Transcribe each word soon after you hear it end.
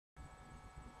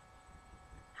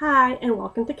Hi, and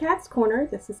welcome to Cat's Corner.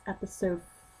 This is episode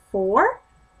 4,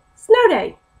 Snow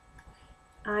Day.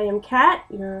 I am Cat,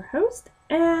 your host,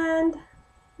 and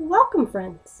welcome,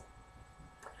 friends.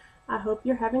 I hope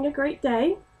you're having a great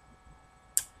day.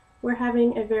 We're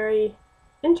having a very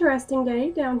interesting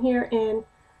day down here in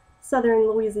southern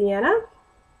Louisiana.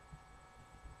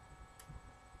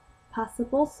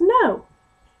 Possible snow.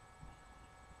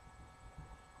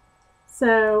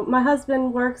 So my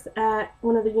husband works at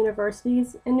one of the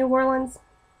universities in New Orleans,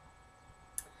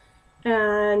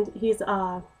 and he's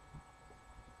what's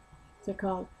it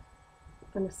called?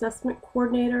 An assessment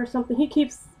coordinator or something. He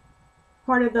keeps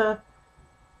part of the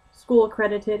school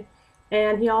accredited,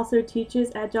 and he also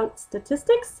teaches adjunct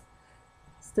statistics.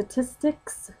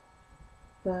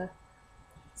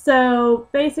 So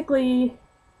basically,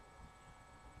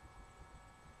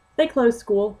 they close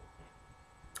school,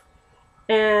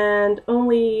 and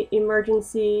only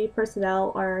emergency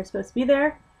personnel are supposed to be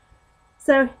there.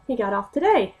 So he got off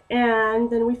today, and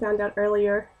then we found out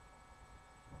earlier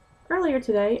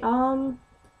today, I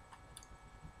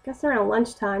guess around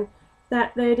lunchtime,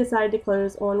 that they decided to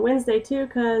close on Wednesday too,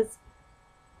 because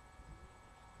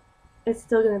it's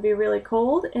still going to be really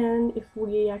cold, and if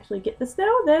we actually get the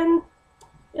snow, then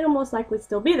it'll most likely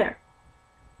still be there.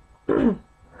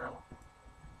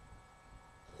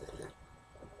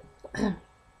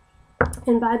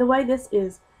 And by the way, this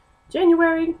is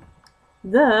January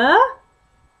the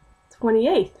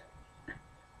 28th.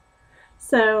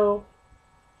 So,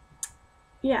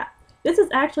 yeah, this is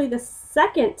actually the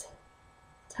second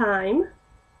time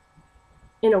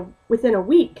within a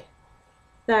week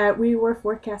that we were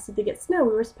forecasted to get snow.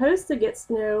 We were supposed to get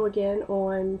snow again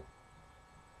on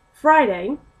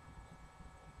Friday.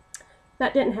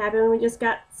 That didn't happen. We just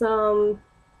got some,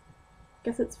 I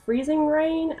guess it's freezing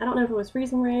rain. I don't know if it was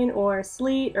freezing rain or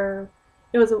sleet, or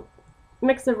it was a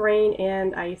mix of rain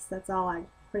and ice. That's all I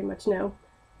pretty much know,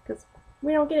 because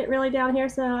we don't get it really down here,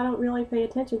 so I don't really pay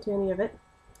attention to any of it.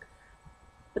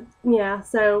 But yeah,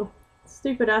 so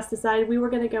stupid us decided we were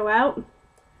going to go out.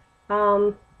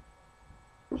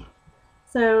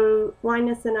 So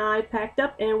Linus and I packed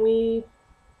up, and we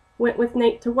went with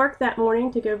Nate to work that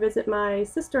morning to go visit my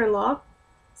sister-in-law.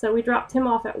 So we dropped him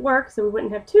off at work so we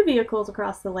wouldn't have two vehicles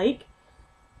across the lake.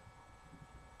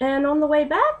 And on the way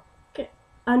back,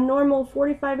 a normal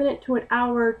 45-minute to an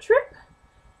hour trip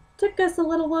took us a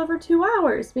little over 2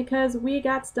 hours because we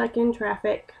got stuck in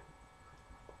traffic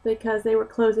because they were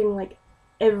closing like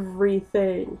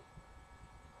everything.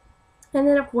 And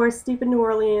then, of course, stupid New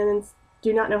Orleans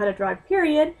do not know how to drive,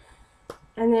 period.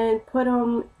 And then put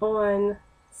them on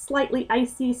slightly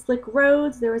icy, slick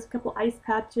roads. There was a couple ice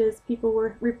patches people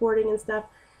were reporting and stuff.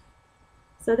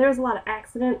 So there was a lot of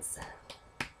accidents.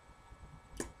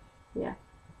 Yeah.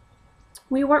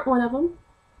 We weren't one of them,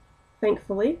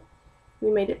 thankfully. We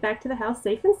made it back to the house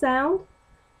safe and sound.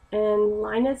 And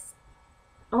Linus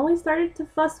only started to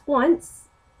fuss once.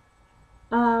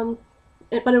 But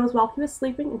it was while he was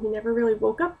sleeping, and he never really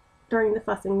woke up during the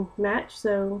fussing match,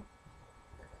 so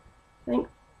I think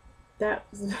that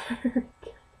was very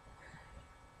good.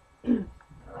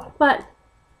 But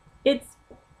it's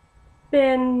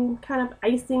been kind of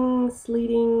icing,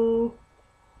 sleeting,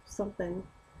 something.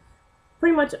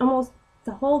 Pretty much almost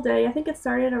the whole day. I think it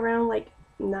started around like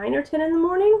 9 or 10 in the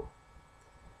morning.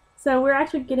 So we're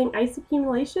actually getting ice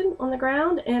accumulation on the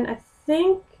ground, and I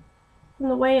think from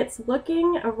the way it's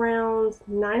looking, around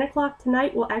 9 o'clock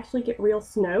tonight we'll actually get real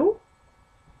snow.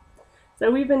 So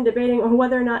we've been debating on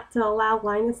whether or not to allow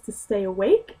Linus to stay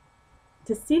awake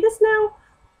to see the snow,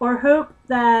 or hope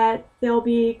that there'll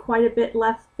be quite a bit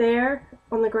left there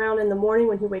on the ground in the morning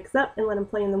when he wakes up and let him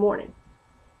play in the morning.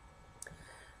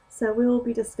 So we will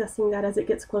be discussing that as it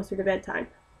gets closer to bedtime.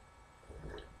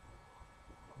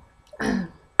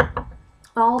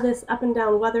 All this up and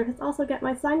down weather has also got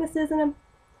my sinuses in a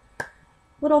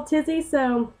little tizzy,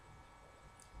 so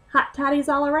hot toddies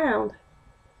all around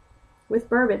with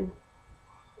bourbon.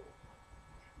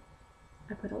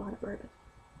 I put a lot of bourbon.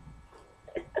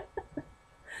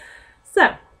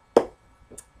 So,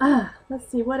 let's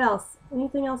see, what else?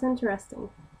 Anything else interesting?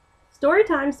 Story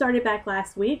time started back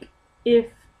last week. If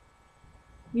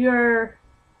you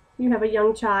have a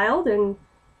young child and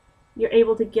you're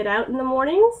able to get out in the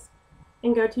mornings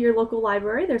and go to your local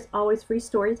library, there's always free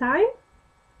story time.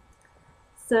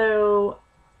 So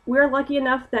we're lucky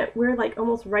enough that we're like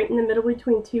almost right in the middle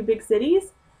between two big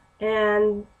cities,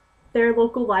 and their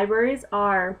local libraries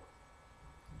are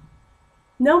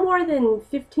no more than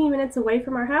 15 minutes away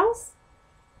from our house.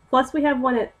 Plus we have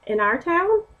one in our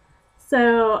town.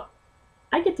 So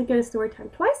I get to go to story time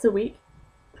twice a week,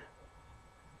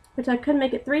 which I could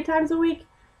make it 3 times a week,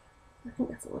 I think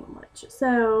that's a little much.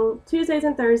 So Tuesdays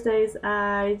and Thursdays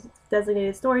I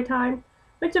designated story time,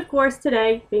 which of course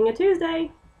today, being a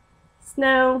Tuesday,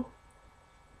 snow.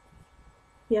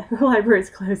 Yeah, the library is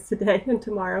closed today and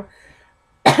tomorrow.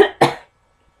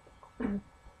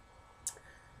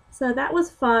 So that was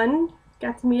fun.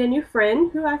 Got to meet a new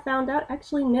friend who I found out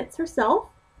actually knits herself.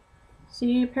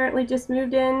 She apparently just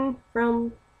moved in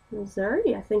from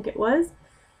Missouri, I think it was,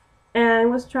 and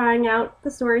was trying out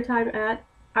the story time at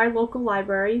our local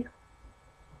library,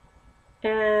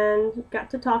 and got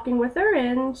to talking with her,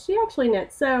 and she actually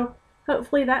knits. So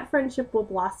hopefully that friendship will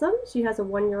blossom. She has a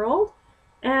 1-year-old,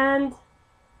 and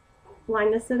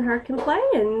Linus and her can play,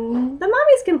 and the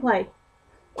mommies can play.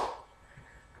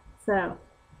 So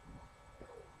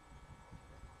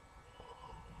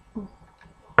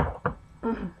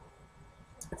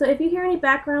if you hear any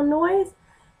background noise,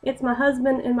 it's my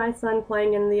husband and my son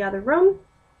playing in the other room.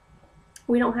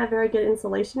 We don't have very good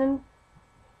insulation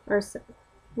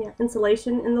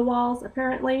in the walls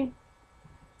apparently.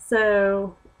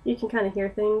 So you can kind of hear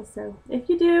things. So if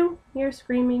you do hear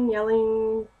screaming,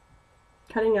 yelling,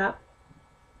 cutting up,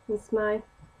 it's my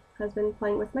husband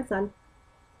playing with my son.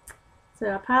 So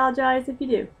I apologize if you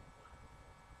do.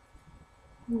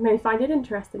 You may find it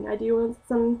interesting. I do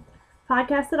some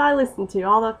podcasts that I listen to,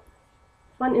 all the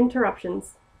fun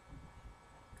interruptions.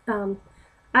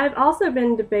 I've also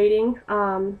been debating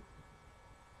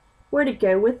where to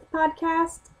go with the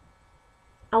podcast.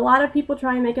 A lot of people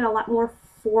try and make it a lot more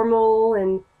formal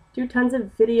and do tons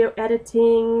of video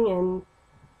editing, and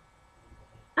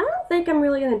I don't think I'm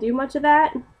really going to do much of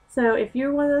that. So if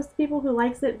you're one of those people who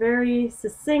likes it very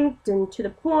succinct and to the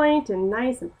point and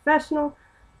nice and professional,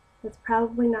 that's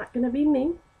probably not going to be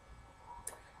me.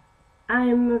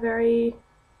 I'm very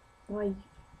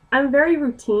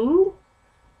routine,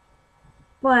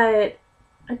 but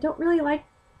I don't really like,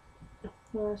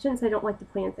 well, I shouldn't say I don't like to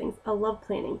plan things. I love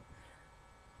planning.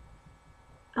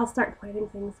 I'll start planning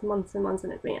things months and months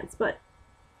in advance, but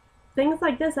things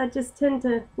like this, I just tend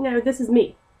to, this is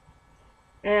me.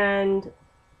 And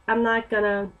I'm not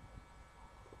gonna,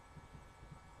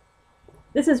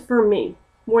 this is for me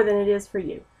more than it is for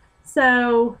you.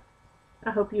 So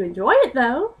I hope you enjoy it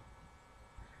though.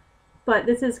 But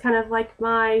this is kind of like it's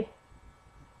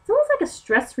almost like a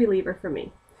stress reliever for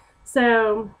me.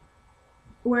 So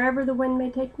wherever the wind may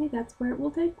take me, that's where it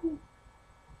will take me.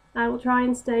 I will try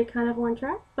and stay kind of on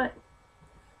track, but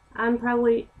I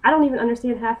don't even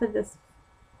understand half of this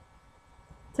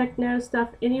techno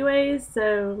stuff anyways,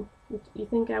 so you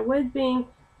think I would, being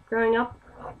growing up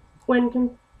when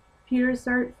computers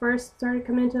first started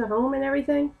coming into the home and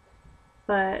everything,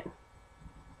 but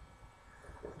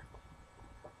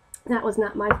that was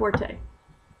not my forte.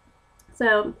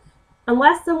 So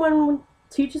unless someone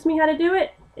teaches me how to do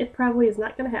it, it probably is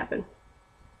not going to happen.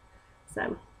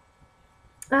 So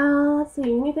let's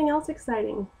see, anything else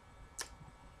exciting?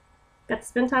 Got to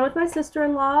spend time with my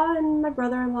sister-in-law and my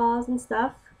brother-in-laws and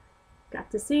stuff. Linus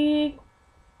got to see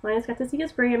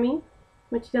his Grammy,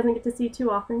 which he doesn't get to see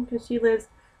too often because she lives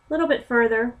a little bit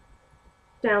further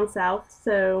down south,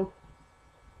 so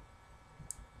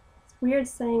it's weird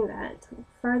saying that,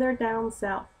 further down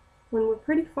south, when we're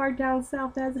pretty far down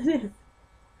south as it is.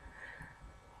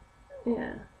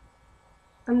 Yeah.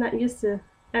 I'm not used to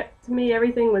me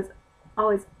everything was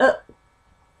always up.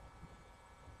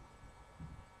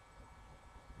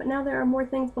 But now there are more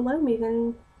things below me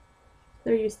than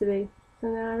there used to be. So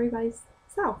now everybody's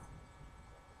south.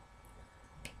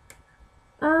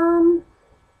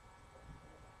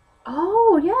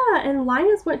 Oh yeah, and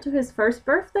Linus went to his first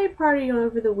birthday party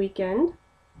over the weekend.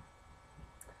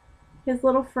 His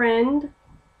little friend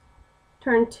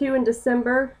turned 2 in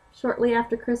December, shortly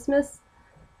after Christmas.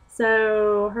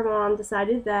 So her mom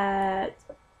decided that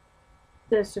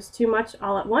there's just too much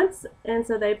all at once, and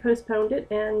so they postponed it,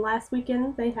 and last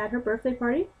weekend they had her birthday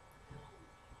party.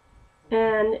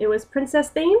 And it was princess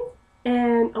themed,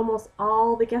 and almost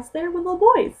all the guests there were little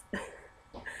boys.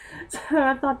 So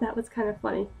I thought that was kind of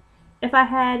funny.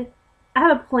 I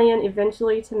have a plan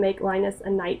eventually to make Linus a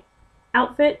night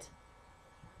outfit,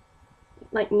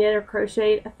 like knit or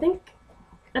crochet. I think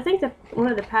that one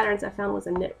of the patterns I found was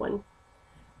a knit one,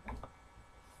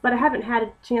 but I haven't had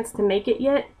a chance to make it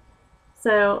yet.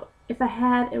 So if I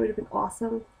had, it would have been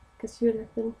awesome, because she would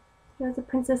have been, as a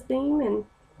princess theme, and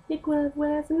Nick would have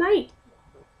went as a knight.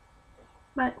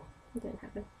 But it didn't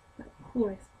happen. But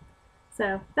anyways,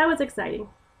 so that was exciting.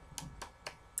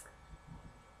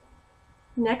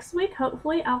 Next week,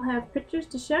 hopefully, I'll have pictures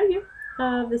to show you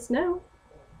of the snow.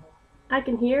 I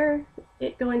can hear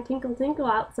it going tinkle tinkle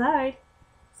outside,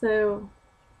 so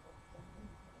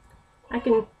I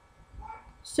can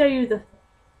show you the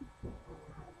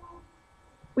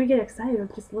we get excited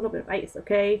with just a little bit of ice,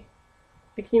 okay?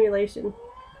 Accumulation.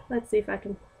 Let's see if I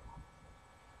can.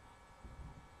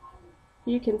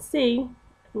 You can see.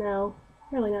 No,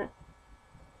 really not.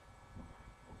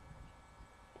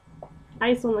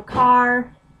 Ice on the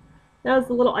car. That was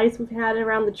the little ice we've had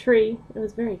around the tree. It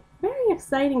was very, very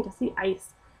exciting to see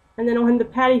ice. And then on the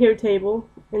patio table,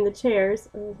 in the chairs,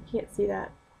 oh, you can't see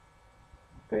that,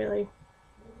 really.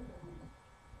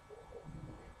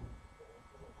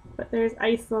 But there's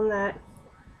ice on that.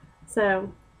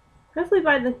 So, hopefully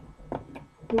by the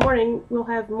morning we'll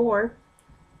have more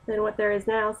than what there is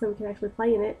now, so we can actually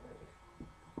play in it.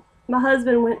 My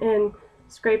husband went and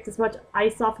scraped as much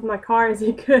ice off of my car as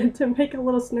he could to make a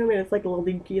little snowman. It's like a little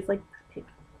dinky. It's like pink.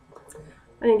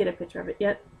 I didn't get a picture of it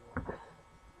yet.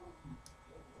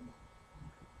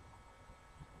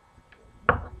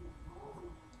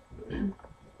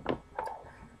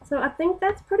 So I think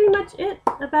that's pretty much it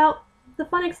about the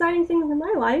fun, exciting things in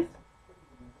my life.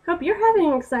 Hope you're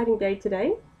having an exciting day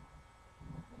today.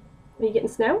 Are you getting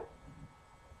snow?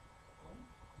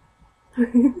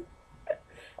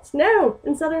 Snow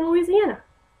in southern Louisiana.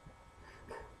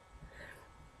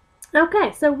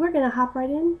 Okay, so we're going to hop right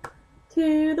in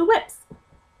to the whips.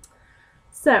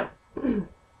 So,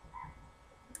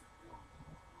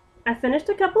 I finished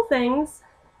a couple things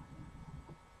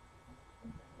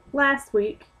last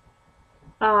week,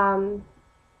 and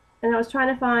I was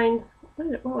trying to find,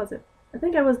 what was it? I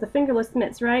think it was the fingerless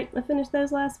mitts, right? I finished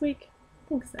those last week. I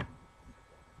think so.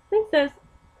 I think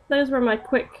those were my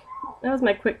quick. That was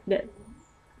my quick knit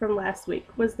from last week.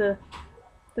 Was the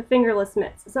fingerless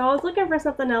mitts. So I was looking for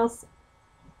something else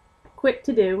quick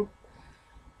to do,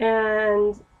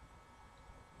 and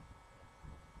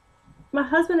my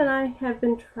husband and I have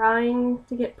been trying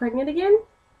to get pregnant again.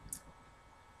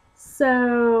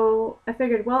 So I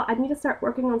figured, well, I need to start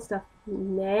working on stuff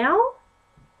now,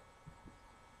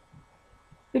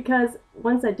 because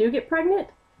once I do get pregnant,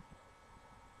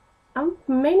 I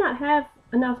may not have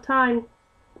enough time.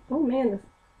 Oh man,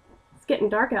 it's getting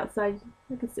dark outside.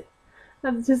 I can see.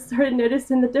 I've just started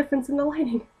noticing the difference in the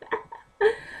lighting.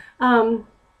 Because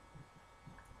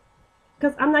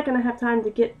I'm not going to have time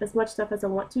to get as much stuff as I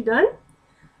want to done.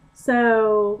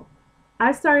 So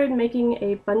I started making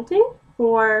a bunting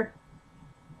for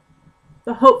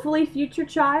the hopefully future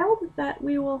child that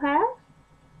we will have.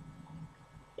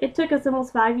 It took us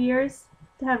almost 5 years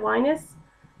to have Linus,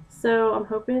 so I'm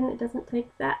hoping it doesn't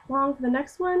take that long for the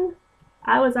next one.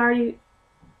 I was already,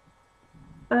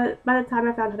 by the time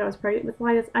I found out I was pregnant with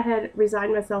Linus, I had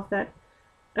resigned myself that,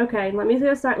 okay, let me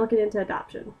go start looking into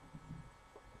adoption.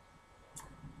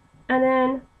 And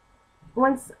then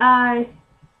once I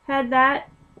had that,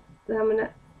 then I'm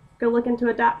gonna go look into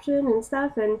adoption and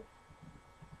stuff, and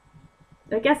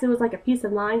I guess it was like a peace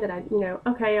of mind that I,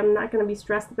 okay, I'm not gonna be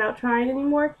stressed about trying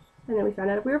anymore. And then we found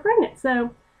out we were pregnant.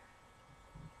 So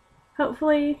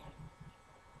hopefully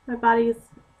my body's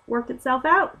worked itself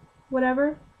out,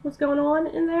 whatever was going on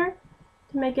in there,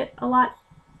 to make it a lot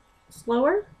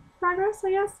slower progress,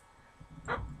 I guess.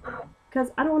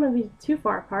 Because I don't want to be too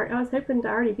far apart. I was hoping to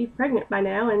already be pregnant by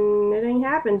now, and it ain't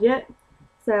happened yet.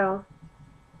 So,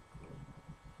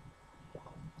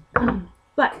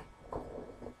 but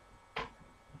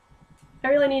I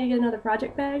really need to get another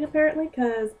project bag, apparently,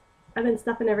 because I've been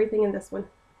stuffing everything in this one.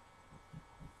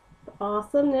 The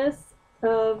awesomeness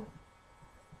of...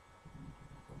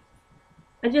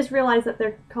 I just realized that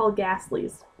they're called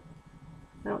Ghastlies.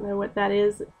 I don't know what that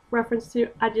is reference to.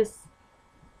 I just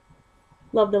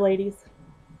love the ladies.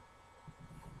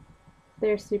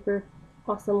 They're super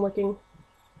awesome looking.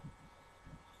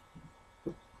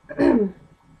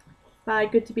 By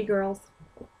Good to Be Girls.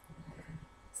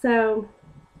 So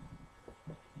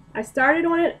I started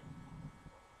on it.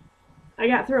 I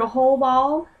got through a whole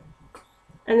ball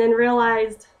and then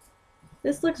realized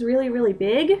this looks really, really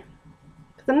big,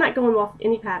 because I'm not going off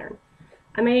any pattern.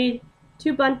 I made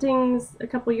 2 buntings a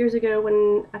couple years ago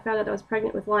when I found out I was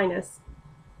pregnant with Linus,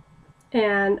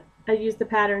 and I used the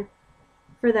pattern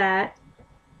for that.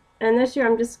 And this year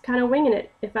I'm just kind of winging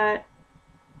it. If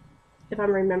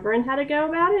I'm remembering how to go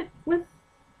about it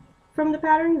from the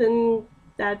pattern, then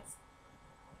that's,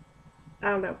 I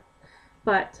don't know.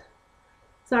 But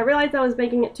so I realized I was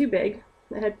making it too big.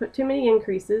 I had put too many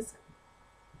increases.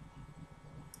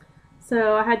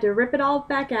 So I had to rip it all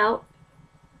back out.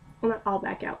 Well, not all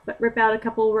back out, but rip out a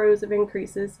couple rows of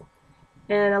increases.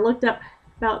 And I looked up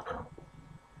about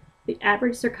the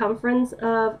average circumference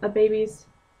of a baby's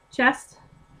chest,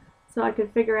 so I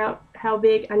could figure out how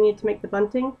big I need to make the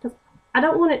bunting. Because I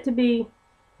don't want it to be,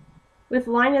 with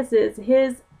Linus's,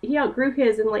 he outgrew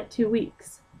his in like 2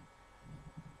 weeks.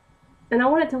 And I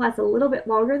want it to last a little bit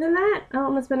longer than that. I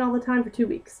don't want to spend all the time for 2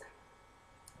 weeks.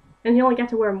 And he only got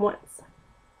to wear them once.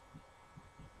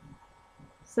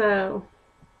 So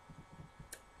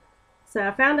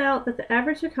I found out that the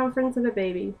average circumference of a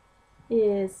baby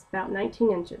is about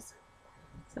 19 inches.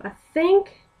 So I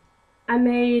think I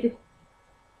made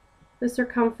the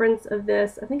circumference of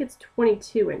this, I think it's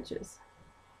 22 inches.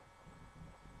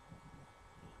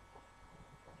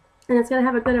 And it's going to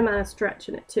have a good amount of stretch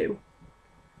in it too.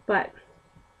 But,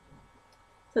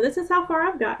 so this is how far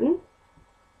I've gotten.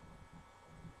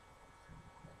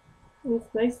 And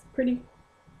it's nice, pretty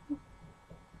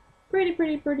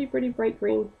bright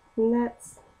green. And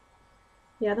that's,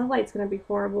 yeah, the light's going to be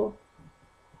horrible.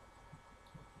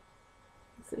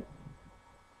 Let's see.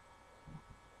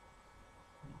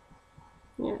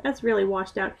 Yeah, that's really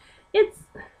washed out. It's,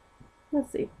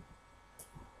 let's see.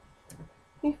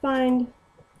 Let me find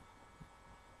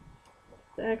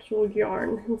the actual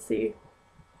yarn and see.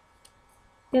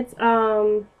 It's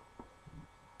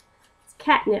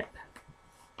catnip.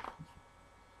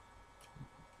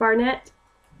 Barnett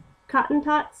Cotton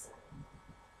Tots.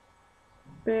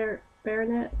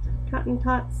 Barnett Cotton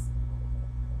Tots.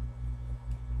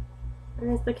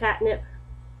 There's the catnip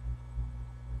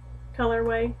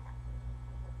colorway.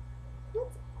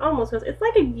 It's almost, it's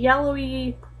like a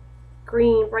yellowy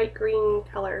green, bright green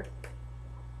color.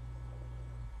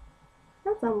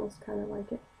 That's almost kind of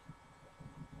like it.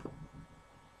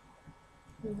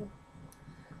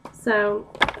 So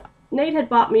Nate had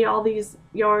bought me all these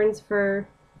yarns to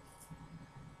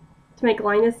make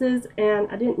Linuses,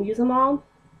 and I didn't use them all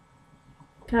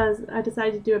because I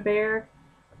decided to do a bear,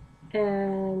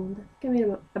 and I made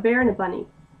him a bear and a bunny.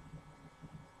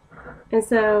 And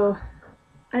so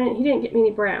he didn't get me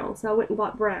any brown, so I went and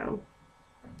bought brown.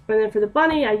 And then for the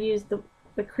bunny, I used the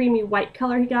creamy white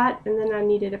color he got, and then I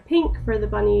needed a pink for the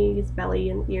bunny's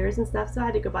belly and ears and stuff, so I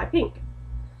had to go buy pink.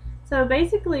 So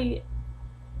basically,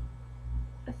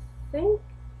 I think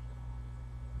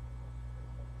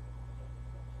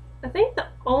the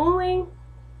only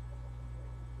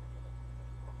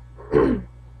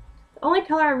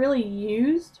color I really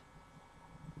used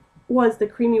was the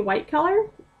creamy white color.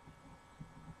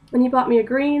 And he bought me a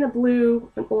green, a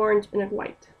blue, an orange, and a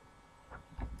white.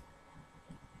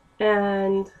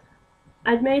 And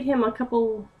I'd made him a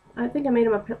couple, I think I made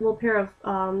him a little pair of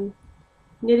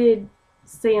knitted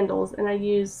sandals, and I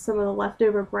used some of the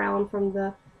leftover brown from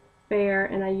the bear,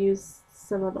 and I used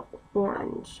some of the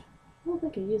orange. I don't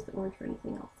think I used the orange for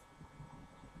anything else.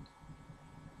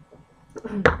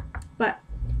 But,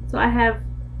 so I have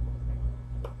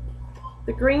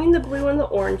the green, the blue, and the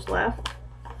orange left.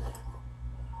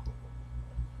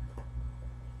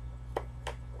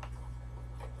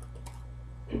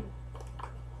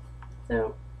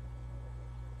 So,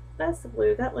 that's the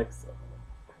blue. That looks...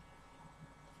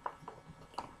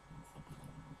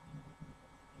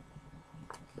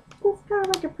 It's kind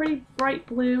of like a pretty bright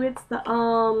blue. It's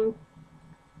the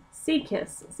Sea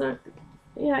Kiss. So,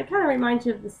 yeah, it kind of reminds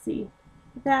you of the sea.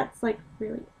 That's like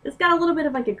really... It's got a little bit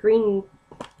of like a green...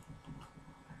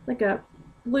 Like a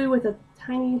blue with a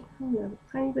tiny, I don't know,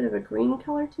 tiny bit of a green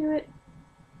color to it.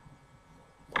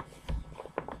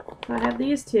 So I have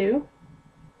these two.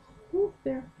 Ooh,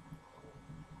 there.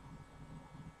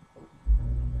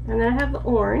 And then I have the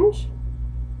orange,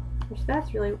 which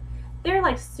that's really, they're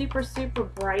like super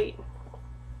bright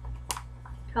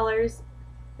colors.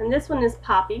 And this one is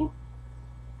Poppy.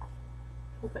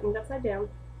 I'm putting it upside down.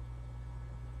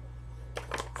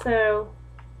 So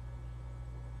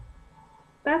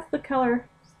that's the color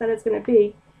that it's going to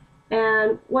be.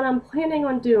 And what I'm planning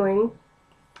on doing,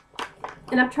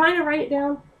 and I'm trying to write it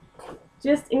down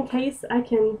just in case I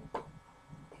can.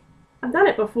 I've done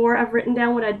it before. I've written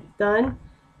down what I've done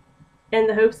in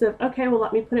the hopes of, okay, well,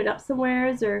 let me put it up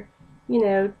somewheres, or, you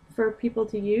know, for people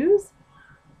to use.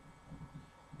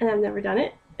 And I've never done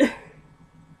it.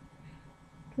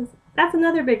 Because that's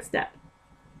another big step.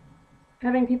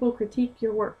 Having people critique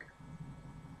your work.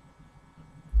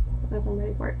 I don't know if I'm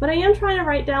ready for it. But I am trying to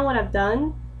write down what I've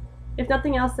done. If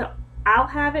nothing else, so I'll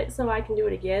have it so I can do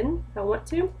it again if I want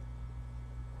to.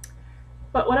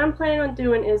 But what I'm planning on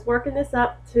doing is working this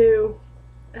up to,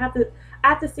 I have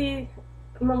to see,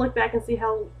 I'm going to look back and see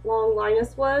how long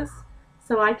Linus was,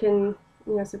 so I can,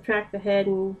 you know, subtract the head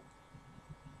and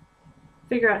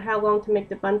figure out how long to make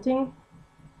the bunting.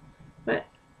 But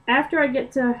after I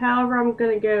get to however I'm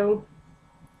going to go,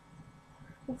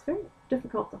 it's very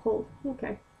difficult to hold,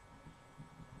 okay.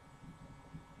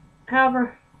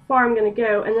 However far I'm going to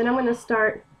go, and then I'm going to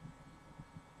start,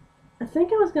 I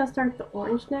think I was going to start the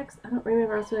orange next. I don't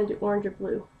remember if I was going to do orange or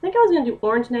blue. I think I was going to do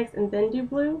orange next and then do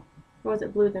blue. Or was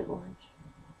it blue then orange?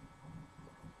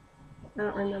 I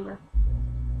don't remember.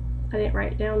 I didn't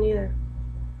write it down either.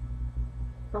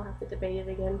 I'll have to debate it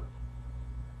again.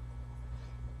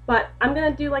 But I'm going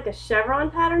to do like a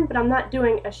chevron pattern, but I'm not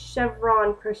doing a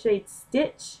chevron crocheted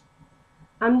stitch.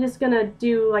 I'm just going to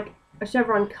do like a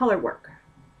chevron color work.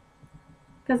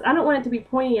 Because I don't want it to be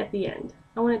pointy at the end.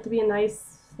 I want it to be a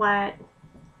nice flat,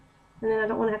 and then I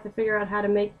don't want to have to figure out how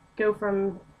to go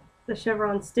from the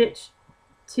chevron stitch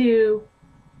to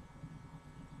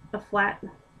a flat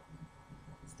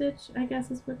stitch, I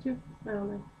guess is what I don't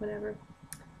know, whatever.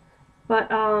 But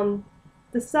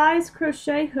the size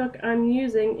crochet hook I'm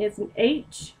using is an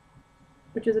H,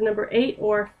 which is a number 8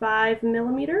 or 5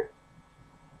 millimeter.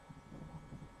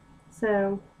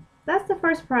 So that's the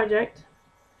first project.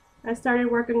 I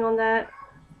started working on that,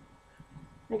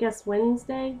 I guess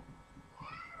Wednesday,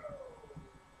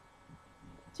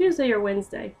 Tuesday or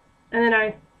Wednesday. And then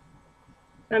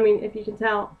I mean, if you can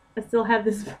tell, I still have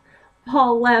this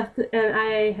ball left, and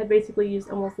I had basically used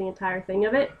almost the entire thing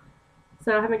of it.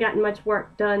 So I haven't gotten much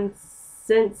work done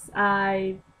since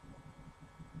I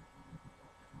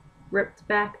ripped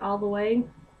back all the way.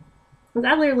 Because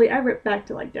I ripped back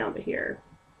to like down to here.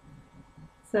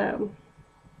 So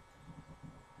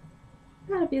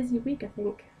I had a busy week, I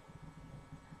think.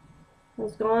 I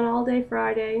was gone all day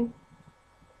Friday.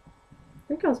 I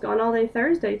think I was gone all day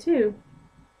Thursday too.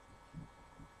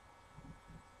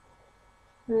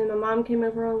 And then my mom came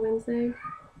over on Wednesday.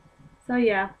 So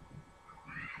yeah,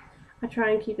 I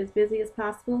try and keep as busy as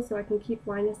possible so I can keep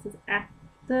Linus as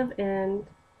active and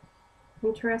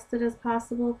interested as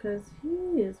possible, because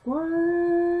he is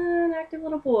one active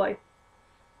little boy.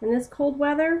 And this cold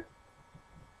weather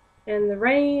and the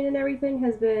rain and everything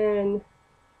has been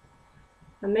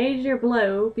a major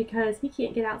blow, because he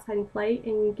can't get outside and play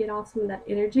and get all some of that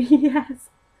energy he has.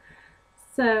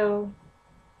 So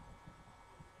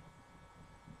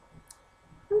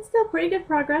it's still pretty good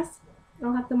progress.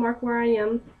 I'll have to mark where I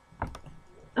am.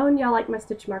 Oh, and y'all like my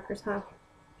stitch markers, huh?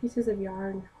 Pieces of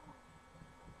yarn.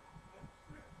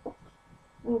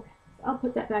 Okay, I'll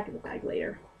put that back in the bag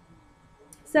later.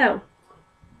 So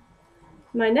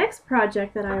my next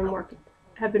project that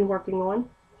have been working on,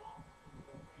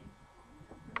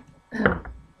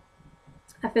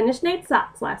 I finished Nate's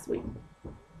socks last week.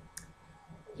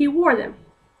 He wore them.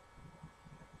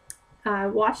 I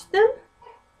washed them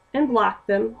and blocked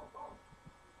them.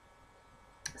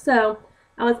 So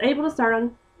I was able to start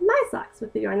on my socks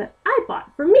with the yarn that I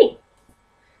bought for me.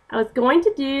 I was going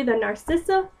to do the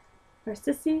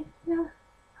Narcissi, yeah.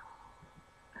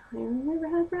 I don't even remember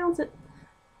how to pronounce it.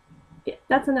 Yeah,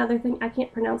 that's another thing. I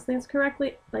can't pronounce things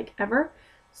correctly, like, ever.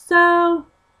 So,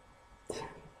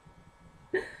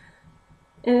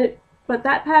 but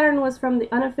that pattern was from the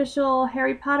unofficial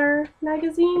Harry Potter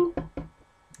magazine.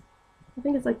 I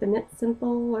think it's like the Knit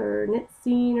Simple or Knit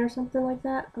Scene or something like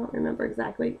that. I don't remember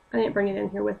exactly. I didn't bring it in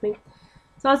here with me.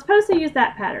 So I was supposed to use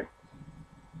that pattern.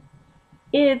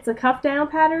 It's a cuff down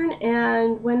pattern,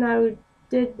 and when I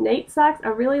did Nate's socks, I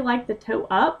really liked the toe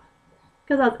up,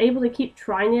 because I was able to keep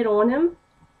trying it on him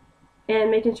and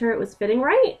making sure it was fitting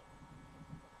right.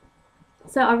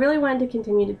 So I really wanted to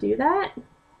continue to do that.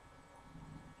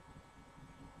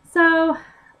 So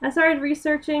I started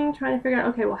researching, trying to figure out,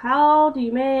 okay, well, how do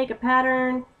you make a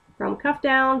pattern from cuff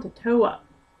down to toe up?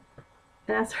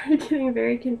 And I started getting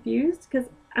very confused, because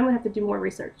I'm going to have to do more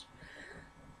research.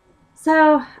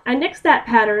 So I nixed that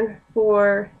pattern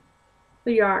for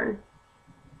the yarn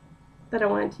that I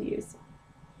wanted to use,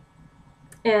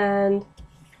 and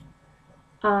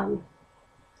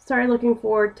started looking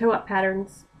for toe-up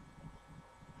patterns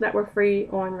that were free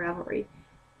on Ravelry.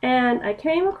 And I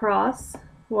came across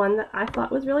one that I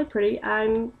thought was really pretty.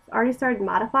 I'm already started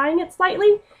modifying it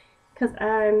slightly, because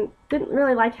I didn't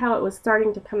really like how it was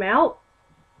starting to come out,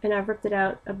 and I've ripped it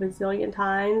out a bazillion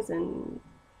times, and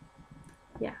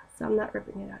yeah, so I'm not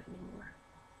ripping it out anymore.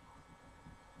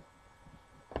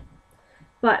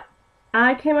 But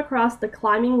I came across the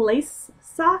Climbing Lace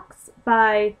Socks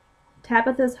by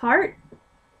Tabitha's Heart.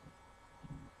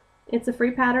 It's a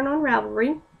free pattern on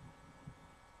Ravelry.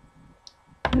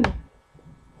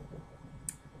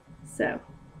 So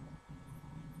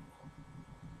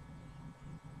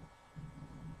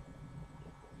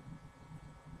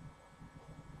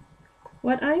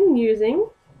what I'm using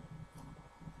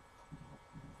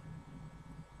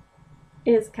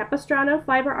is Capistrano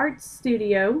Fiber Arts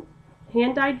Studio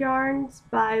hand-dyed yarns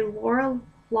by Laura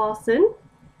Lawson.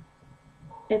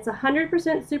 It's 100%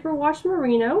 superwash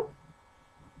merino,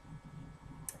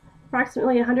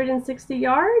 approximately 160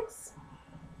 yards,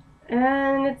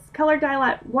 and it's color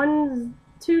dialect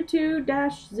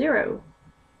 122-0.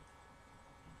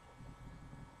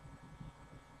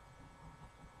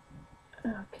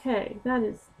 Okay,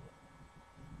 it's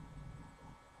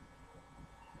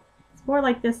more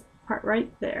like this part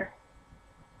right there.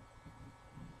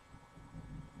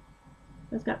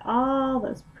 It's got all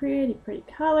those pretty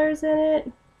colors in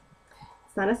it.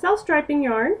 It's not a self-striping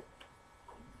yarn.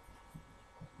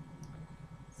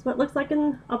 It's what it looks like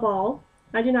in a ball.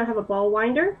 I do not have a ball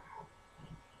winder.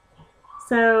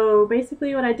 So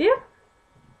basically what I do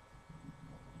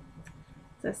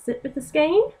is I sit with the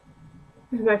skein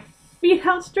with my feet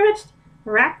outstretched,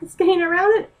 wrap the skein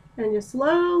around it, and just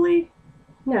slowly,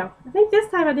 no, I think this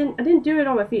time I didn't do it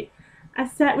on my feet. I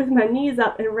sat with my knees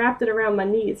up and wrapped it around my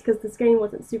knees because the skein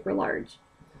wasn't super large.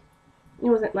 It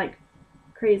wasn't like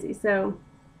crazy, so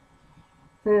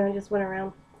and I just went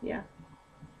around, yeah.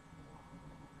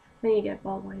 Then you get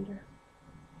ball winder,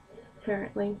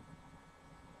 apparently.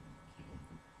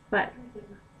 But,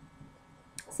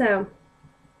 so,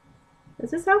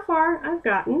 this is how far I've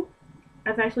gotten.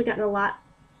 I've actually gotten a lot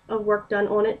of work done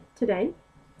on it today,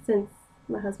 since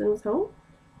my husband was home.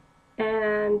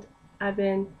 And I've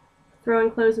been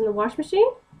throwing clothes in the wash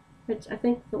machine, which I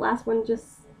think the last one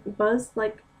just buzzed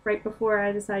like right before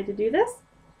I decided to do this.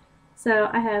 So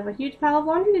I have a huge pile of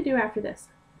laundry to do after this.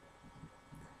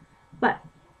 But,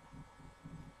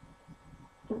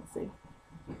 let's see.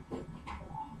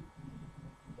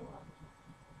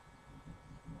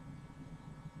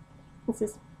 It's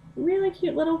this really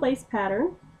cute little lace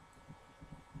pattern.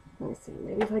 Let me see,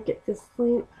 maybe if I get this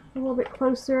lamp a little bit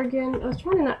closer again. I was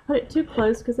trying to not put it too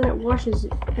close because then it washes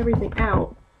everything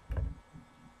out.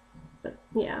 But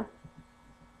yeah,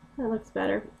 that looks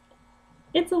better.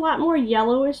 It's a lot more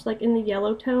yellowish, like in the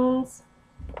yellow tones.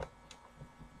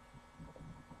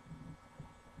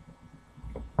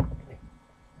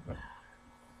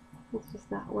 It's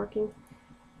just not working.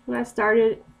 When I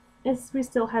started, we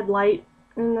still had light,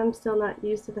 and I'm still not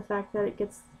used to the fact that it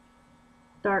gets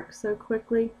dark so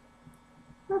quickly.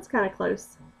 That's kind of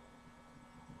close.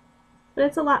 But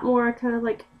it's a lot more kind of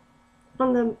like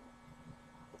on the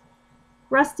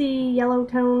rusty yellow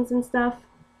tones and stuff.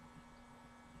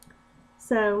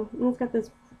 So, and it's got this,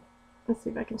 let's see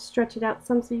if I can stretch it out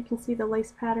some so you can see the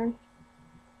lace pattern.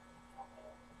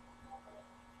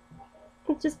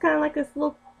 It's just kind of like this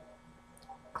little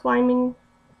climbing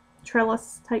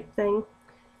trellis type thing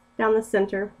down the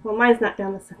center. Well, mine's not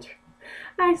down the center.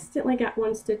 I accidentally got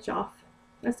one stitch off.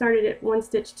 I started it one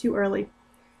stitch too early.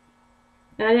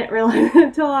 And I didn't realize it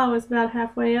until I was about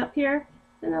halfway up here.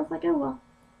 And I was like, oh well,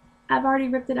 I've already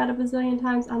ripped it out a bazillion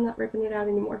times. I'm not ripping it out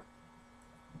anymore.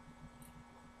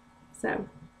 So,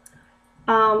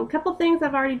 a couple things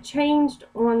I've already changed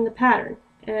on the pattern.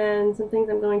 And some things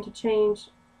I'm going to change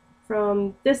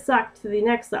from this sock to the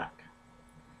next sock.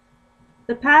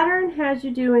 The pattern has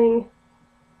you doing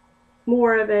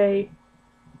more of a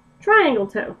triangle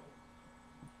toe.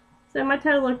 So my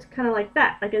toe looked kind of like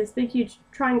that, like this big huge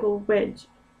triangle wedge.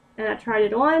 And I tried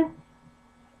it on,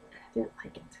 I didn't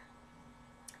like it.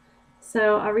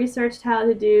 So I researched how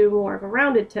to do more of a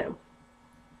rounded toe.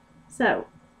 So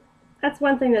that's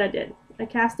one thing that I did. I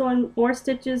cast on more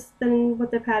stitches than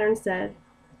what the pattern said.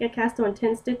 I cast on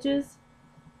 10 stitches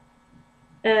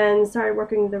and started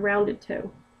working the rounded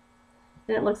toe.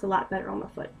 And it looks a lot better on my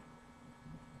foot.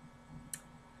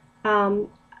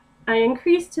 I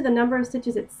increased to the number of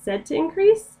stitches it said to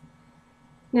increase.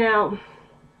 Now,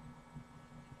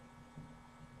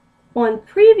 on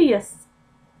previous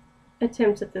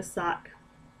attempts at this sock,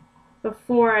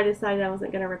 before I decided I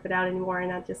wasn't going to rip it out anymore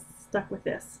and I just stuck with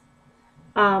this,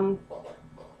 I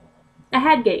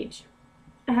had gauge.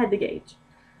 I had the gauge.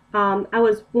 I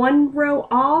was one row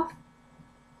off,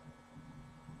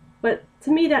 but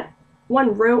to me that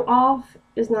one row off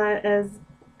is not as,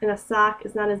 in a sock,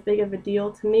 is not as big of a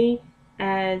deal to me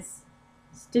as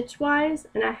stitch wise,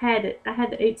 and I had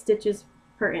the 8 stitches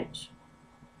per inch.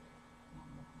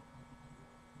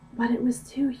 But it was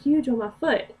too huge on my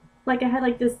foot. Like I had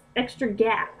like this extra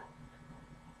gap.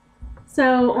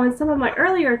 So on some of my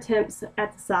earlier attempts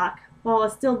at the sock, while I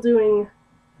was still doing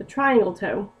the triangle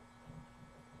toe,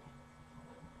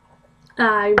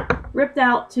 I ripped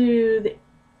out to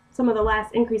some of the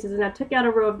last increases, and I took out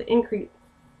a row of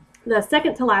the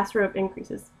second to last row of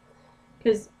increases.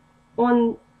 Because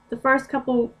on the first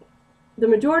couple, the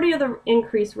majority of the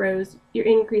increase rows, you're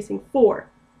increasing 4.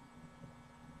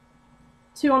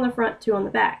 2 on the front, 2 on the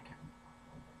back.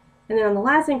 And then on the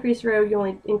last increase row, you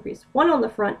only increase 1 on the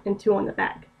front and 2 on the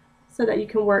back, so that you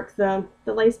can work the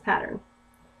lace pattern.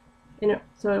 And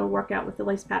so it'll work out with the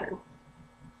lace pattern.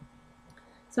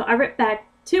 So I ripped back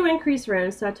 2 increase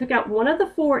rows, so I took out one of the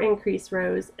 4 increase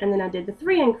rows, and then I did the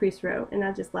 3 increase row, and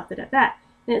I just left it at that.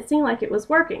 And it seemed like it was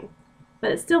working.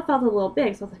 but it still felt a little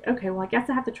big. So I was like, okay, well, I guess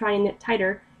I have to try and knit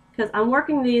tighter, because I'm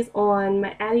working these on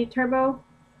my Addi Turbo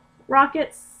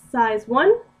Rockets size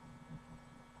 1.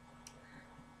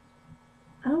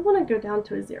 I don't want to go down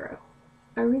to a 0.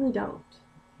 I really don't.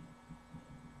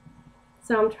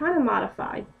 So I'm trying to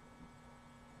modify.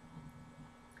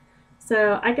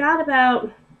 So I got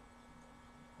about,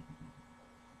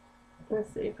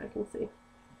 let's see if I can see.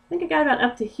 I think I got about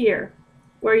up to here,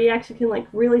 where you actually can like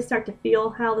really start to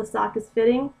feel how the sock is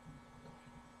fitting.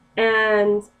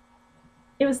 And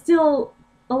it was still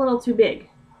a little too big.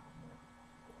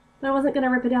 But I wasn't going to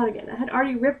rip it out again. I had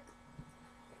already ripped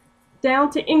down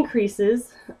to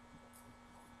increases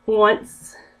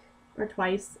once or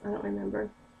twice, I don't remember.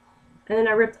 And then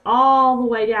I ripped all the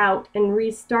way out and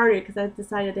restarted because I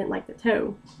decided I didn't like the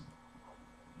toe.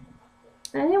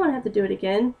 And I didn't want to have to do it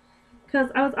again because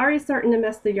I was already starting to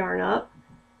mess the yarn up.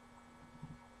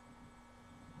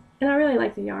 And I really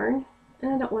like the yarn,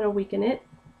 and I don't want to weaken it.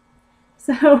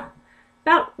 So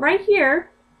about right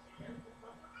here,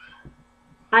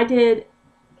 I did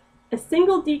a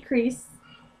single decrease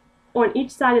on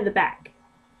each side of the back.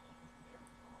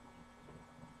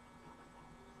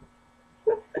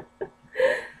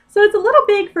 So it's a little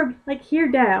big from like here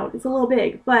down. It's a little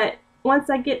big, but once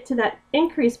I get to that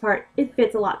increase part, it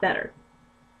fits a lot better.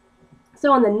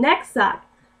 So on the next sock,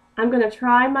 I'm going to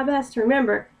try my best to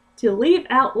remember to leave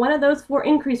out one of those 4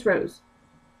 increase rows.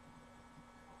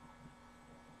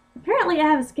 Apparently I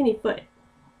have a skinny foot.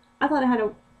 I thought I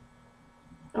had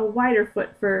a wider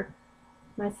foot for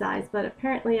my size, but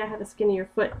apparently I have a skinnier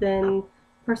foot than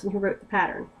the person who wrote the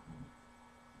pattern.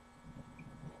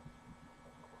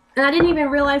 And I didn't even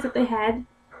realize that they had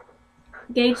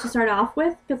gauge to start off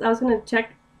with, because I was going to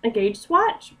check a gauge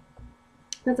swatch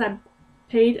since I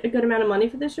paid a good amount of money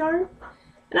for this yarn.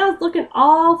 And I was looking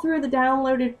all through the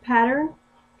downloaded pattern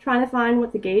trying to find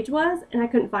what the gauge was, and I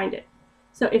couldn't find it.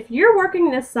 So if you're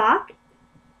working this sock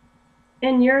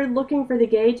and you're looking for the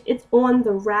gauge, it's on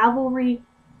the Ravelry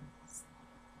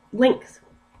links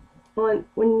on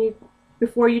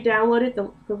before you download it, the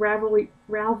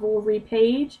Ravelry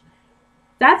page.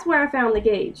 That's where I found the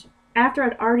gauge after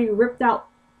I'd already ripped out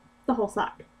the whole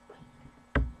sock.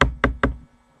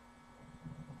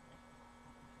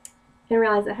 And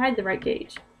realized I had the right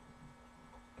gauge.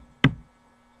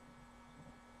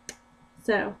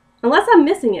 So, unless I'm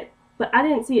missing it, but I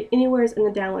didn't see it anywhere in the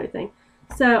download thing.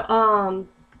 So,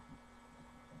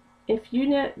 if you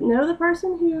know the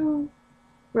person who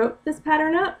wrote this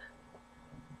pattern up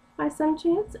by some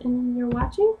chance and you're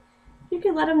watching, you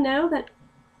could let them know that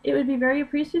it would be very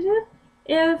appreciative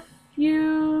if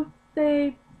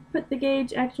they put the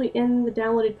gauge actually in the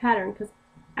downloaded pattern, because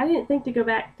I didn't think to go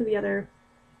back to the other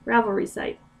Ravelry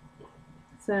site.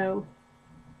 So,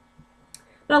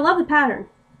 but I love the pattern.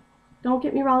 Don't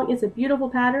get me wrong, it's a beautiful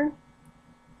pattern.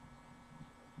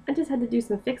 I just had to do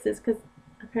some fixes because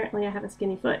apparently I have a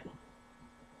skinny foot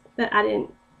that I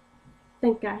didn't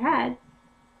think I had.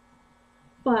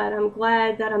 But I'm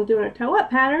glad that I'm doing a toe-up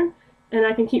pattern and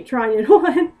I can keep trying it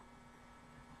on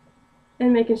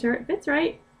and making sure it fits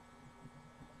right.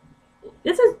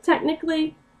 This is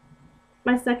technically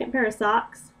my second pair of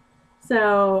socks,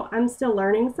 so I'm still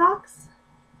learning socks.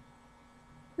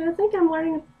 And I think I'm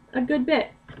learning a good bit.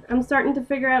 I'm starting to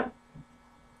figure out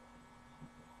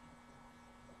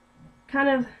kind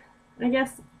of, I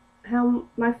guess, how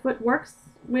my foot works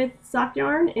with sock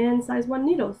yarn and size 1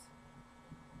 needles.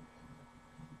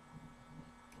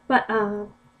 But,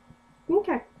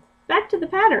 okay, back to the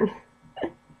pattern.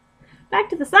 Back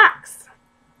to the socks,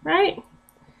 right?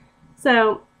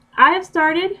 So, I have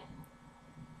started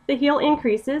the heel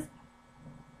increases.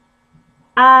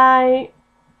 I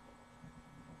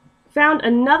found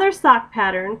another sock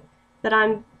pattern that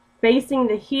I'm basing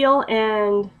the heel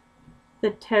and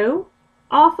the toe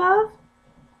off of.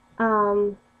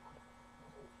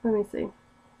 Let me see.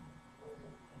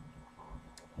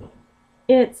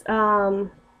 It's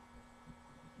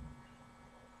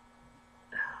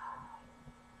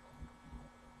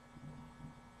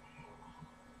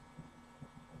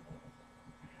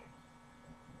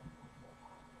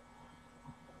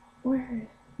where,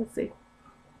 let's see.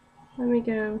 Let me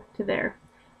go to there.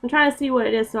 I'm trying to see what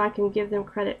it is so I can give them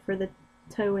credit for the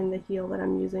toe and the heel that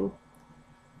I'm using.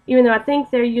 Even though I think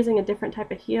they're using a different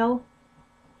type of heel,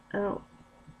 I don't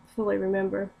fully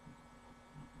remember.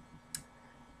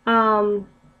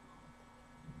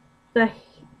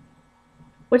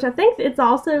 Which I think it's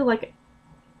also like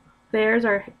theirs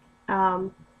are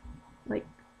like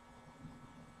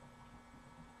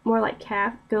more like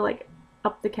calf, go like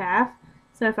up the calf.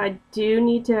 So if I do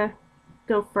need to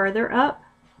go further up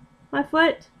my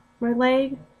foot, my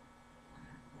leg,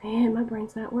 Man, my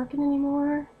brain's not working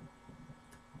anymore.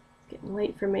 It's getting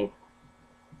late for me.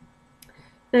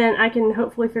 Then I can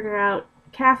hopefully figure out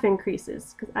calf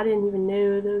increases, because I didn't even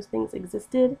know those things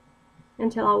existed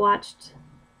until I watched,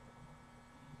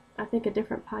 I think, a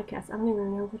different podcast. I don't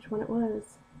even know which one it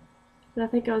was. But I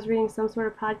think I was reading some sort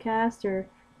of podcast or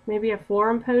maybe a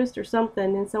forum post or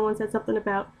something, and someone said something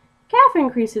about calf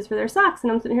increases for their socks,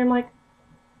 and I'm sitting here, I'm like,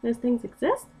 those things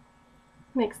exist?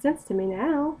 Makes sense to me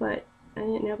now, but I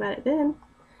didn't know about it then.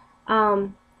 But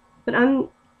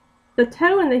the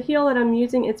toe and the heel that I'm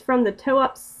using, it's from the Toe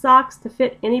Up Socks to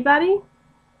Fit Anybody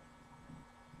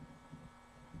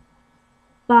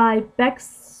by Beck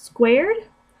Squared.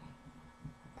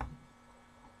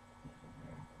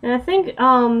 And I think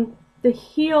the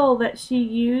heel that she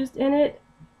used in it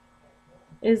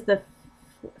is the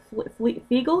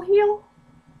Flegel heel?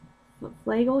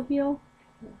 Flegel heel?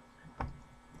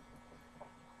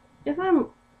 If I'm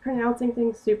pronouncing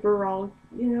things super wrong,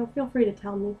 feel free to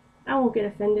tell me. I won't get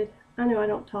offended. I know I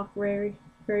don't talk very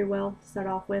well to start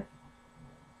off with.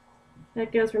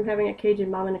 That goes from having a Cajun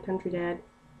mom and a country dad.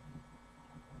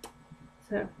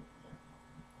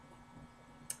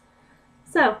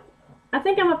 So I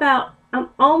think I'm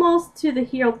almost to the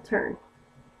heel turn.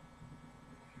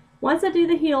 Once I do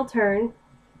the heel turn,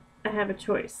 I have a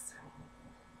choice.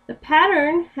 The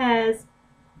pattern has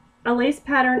a lace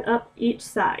pattern up each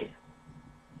side,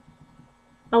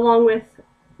 along with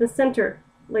the center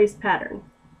lace pattern.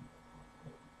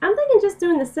 I'm thinking just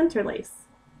doing the center lace.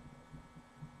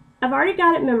 I've already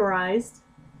got it memorized.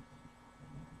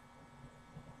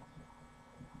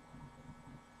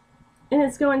 And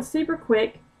it's going super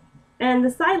quick. And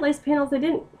the side lace panels,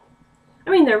 they're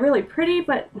really pretty,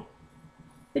 but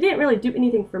they didn't really do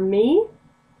anything for me.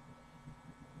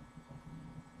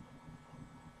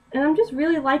 And I'm just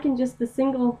really liking just the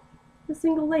single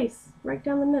lace right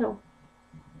down the middle.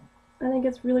 I think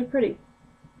it's really pretty.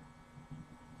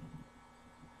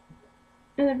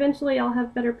 And eventually I'll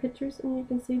have better pictures and you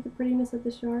can see the prettiness of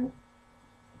this yarn.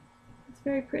 It's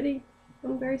very pretty.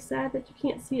 I'm very sad that you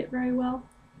can't see it very well.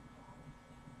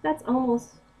 That's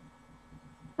almost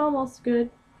good.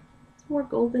 It's more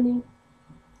goldeny.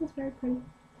 It's very pretty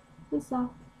and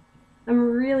soft. I'm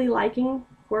really liking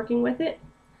working with it.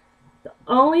 The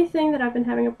only thing that I've been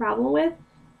having a problem with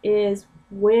is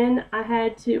when I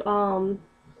had to what's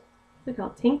it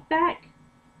called, tink back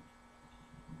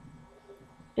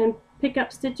and pick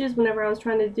up stitches whenever I was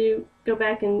trying to go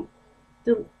back and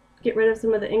get rid of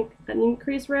some of the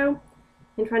increase row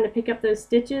and trying to pick up those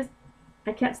stitches.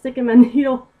 I kept sticking my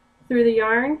needle through the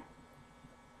yarn,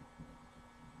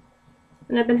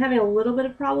 and I've been having a little bit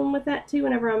of problem with that too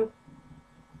whenever I'm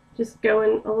just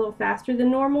going a little faster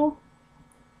than normal.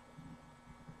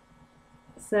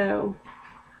 So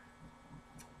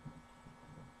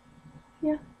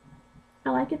yeah, I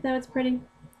like it though. It's pretty.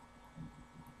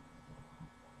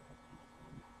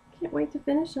 Can't wait to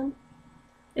finish them.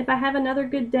 If I have another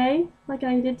good day like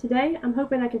I did today, I'm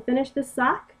hoping I can finish this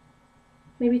sock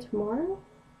maybe tomorrow.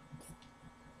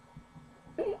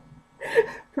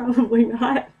 Probably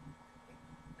not.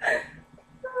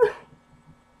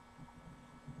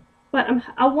 But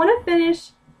I want to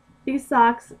finish these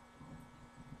socks,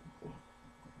 I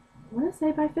want to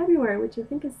say by February, which I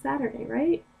think is Saturday,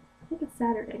 right? I think it's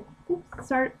Saturday. I think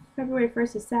February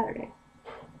 1st is Saturday.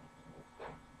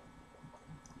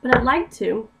 But I'd like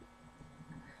to.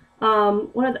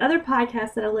 One of the other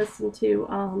podcasts that I listen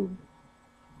to,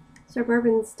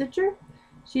 Suburban Stitcher,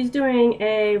 she's doing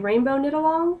a rainbow knit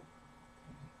along,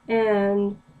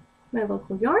 and my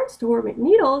local yarn store,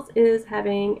 McNeedles, is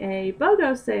having a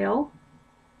BOGO sale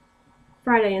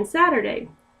Friday and Saturday.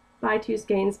 Buy 2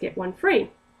 skeins, get 1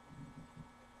 free.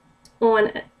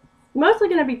 On mostly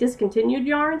going to be discontinued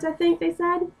yarns, I think they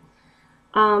said.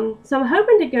 So I'm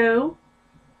hoping to go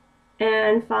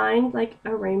and find like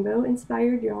a rainbow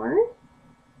inspired yarn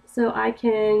so I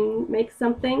can make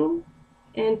something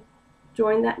and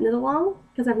join that knit along,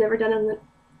 because I've never done a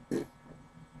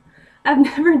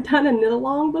knit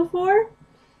along before,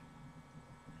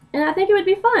 and I think it would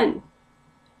be fun.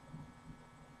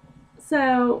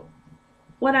 So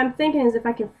what I'm thinking is if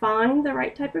I can find the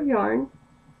right type of yarn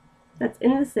that's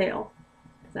in the sale,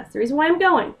 because that's the reason why I'm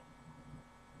going,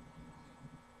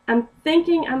 I'm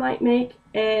thinking I might make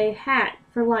a hat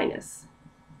for Linus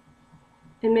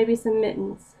and maybe some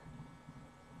mittens,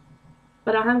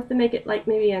 but I'll have to make it like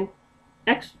maybe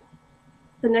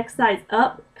the next size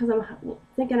up, because I'm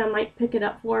thinking I might pick it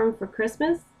up for him for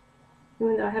Christmas,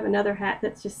 even though I have another hat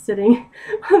that's just sitting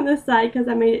on the side because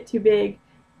I made it too big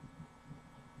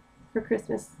for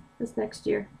Christmas this next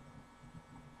year,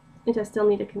 and I still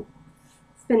need to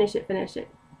finish it.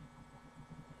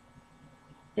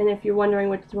 And if you're wondering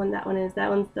which one that one is, that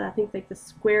one's I think like the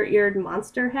square-eared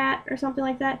monster hat or something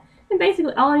like that. And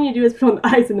basically all I need to do is put on the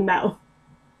eyes and the mouth.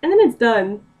 And then it's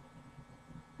done.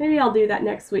 Maybe I'll do that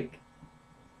next week.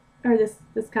 Or this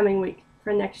coming week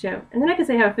for next show. And then I can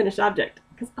say I have a finished object.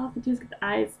 Because all I have to do is get the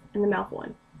eyes and the mouth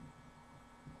one.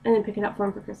 And then pick it up for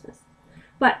him for Christmas.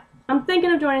 But I'm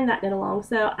thinking of joining that knit along.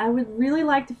 So I would really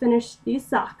like to finish these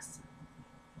socks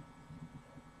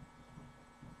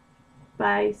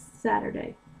by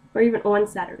Saturday. Or even on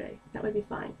Saturday. That would be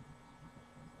fine.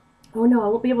 Oh no, I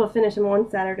won't be able to finish them on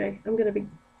Saturday. I'm going to be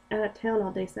out of town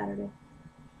all day Saturday.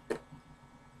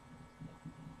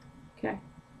 Okay.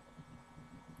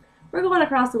 We're going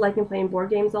across the lake and playing board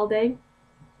games all day.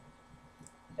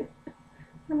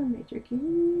 I'm a major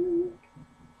geek.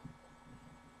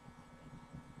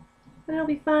 And it'll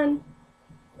be fun.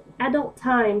 Adult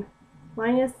time.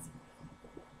 Linus,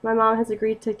 my mom has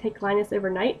agreed to take Linus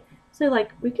overnight. So,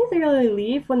 like, we can regularly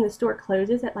leave when the store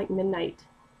closes at, like, midnight.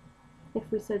 If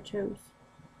we so chose.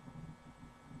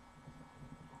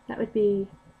 That would be...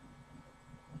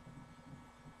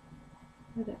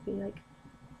 What would that be, like...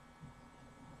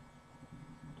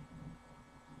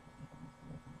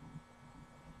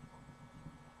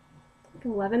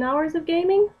 11 hours of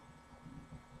gaming?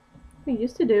 We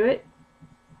used to do it.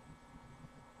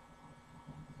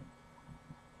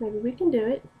 Maybe we can do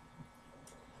it.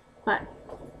 But,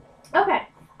 okay.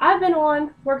 I've been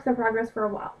on Works in Progress for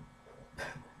a while.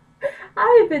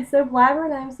 I have been so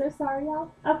blabbering. I'm so sorry,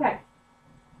 y'all. Okay.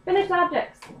 Finished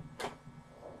objects.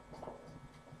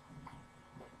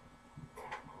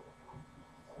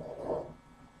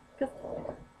 Because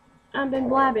I've been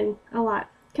blabbing a lot.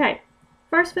 Okay.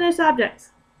 First finished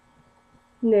objects.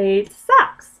 Need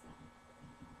socks.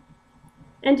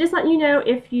 And just letting you know,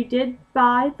 if you did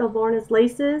buy the Lorna's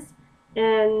laces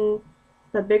and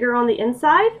the bigger on the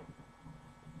inside,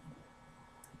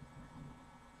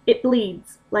 it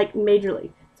bleeds, like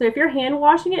majorly. So if you're hand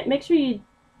washing it, make sure you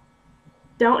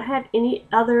don't have any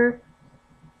other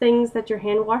things that you're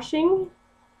hand washing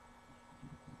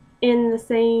in the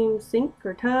same sink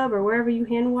or tub or wherever you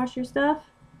hand wash your stuff.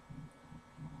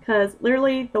 Because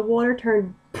literally the water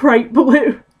turned bright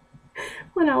blue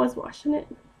when I was washing it.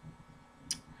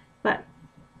 But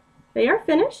they are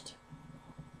finished.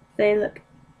 They look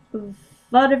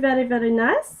very, very, very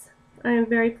nice. I am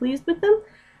very pleased with them.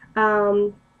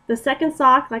 The second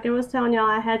sock, like I was telling y'all,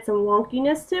 I had some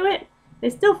wonkiness to it. They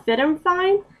still fit them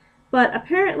fine, but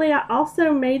apparently I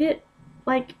also made it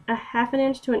like a ½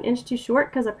 inch to an inch too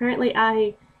short because apparently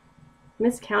I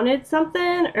miscounted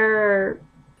something or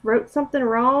wrote something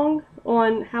wrong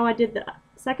on how I did the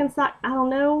second sock. I don't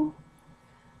know.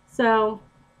 So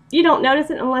you don't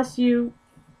notice it unless you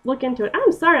look into it.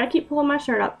 I'm sorry, I keep pulling my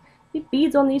shirt up. The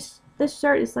beads on this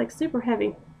shirt is like super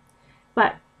heavy.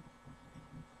 But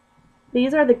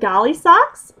these are the Golly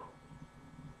socks.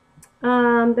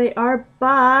 They are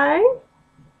by,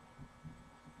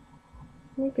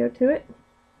 let me go to it.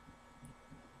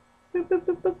 Boop, boop,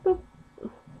 boop, boop, boop.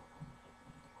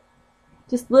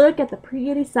 Just look at the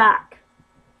pretty sock.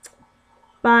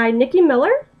 By Nikki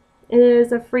Miller. It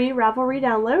is a free Ravelry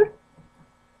download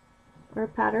or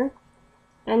pattern.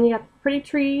 And you got pretty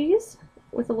trees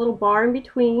with a little bar in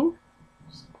between.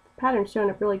 The pattern's showing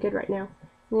up really good right now.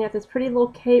 And you have this pretty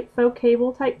little faux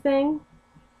cable type thing.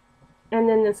 And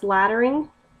then this laddering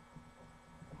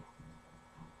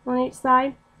on each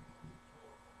side.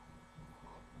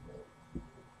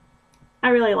 I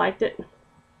really liked it.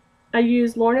 I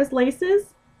used Lorna's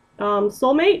Laces,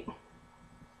 Soulmate.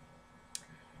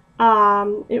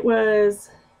 It was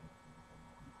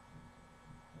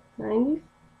 90,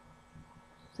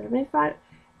 75.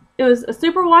 It was a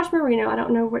superwash merino. I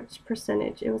don't know which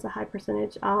percentage. It was a high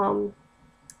percentage. And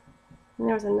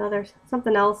there was another,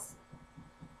 something else.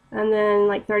 And then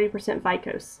like 30%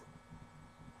 Vicose.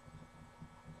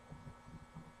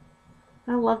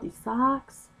 I love these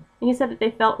socks. And he said that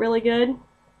they felt really good.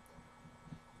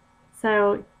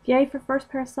 So, yay for first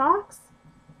pair of socks?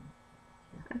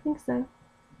 I think so.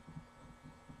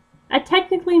 I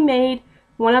technically made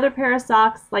one other pair of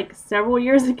socks like several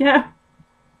years ago.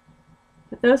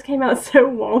 But those came out so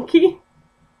wonky.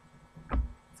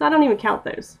 So I don't even count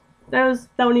those. Those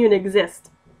don't even exist.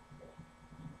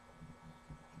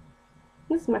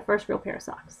 This is my first real pair of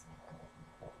socks.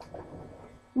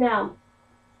 Now,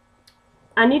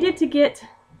 I needed to get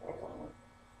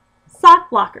sock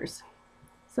blockers.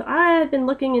 So I had been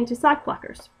looking into sock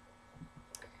blockers.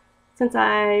 Since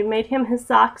I made him his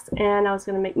socks and I was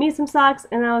going to make me some socks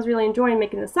and I was really enjoying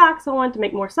making the socks, so I wanted to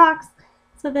make more socks.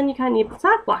 So then you kind of need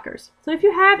sock blockers. So if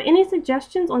you have any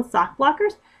suggestions on sock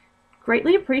blockers,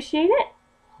 greatly appreciate it.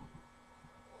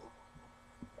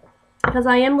 because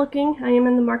I am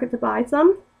in the market to buy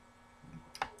some.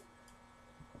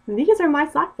 These are my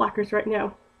sock blockers right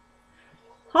now.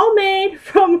 Homemade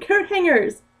from coat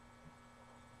hangers.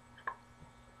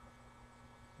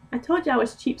 I told you I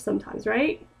was cheap sometimes,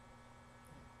 right?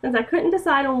 Since I couldn't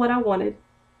decide on what I wanted,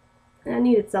 and I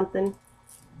needed something,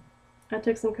 I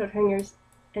took some coat hangers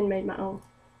and made my own.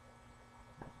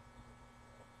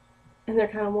 And they're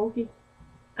kind of wonky.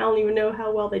 I don't even know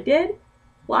how well they did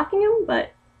blocking them,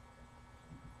 but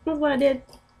that's what I did.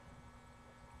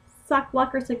 Sock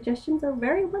blocker suggestions are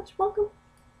very much welcome.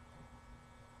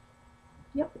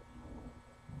 Yep.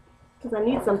 Because I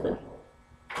need something.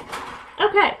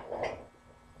 Okay.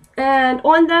 And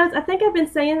on those, I think I've been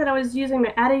saying that I was using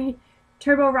my Addi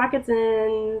Turbo Rockets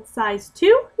in size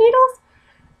 2 needles.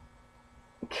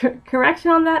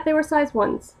 Correction on that, they were size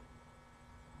 1s.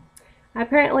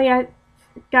 Apparently I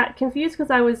got confused because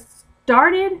I was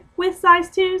started with size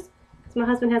 2s because my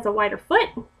husband has a wider foot.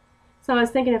 So I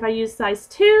was thinking if I used size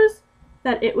 2s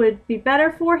that it would be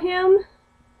better for him,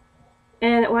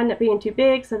 and it wound up being too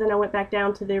big, so then I went back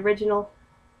down to the original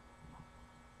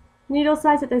needle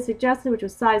size that they suggested, which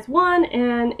was size 1,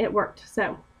 and it worked.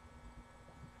 So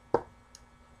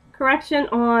correction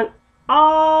on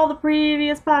all the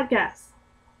previous podcasts.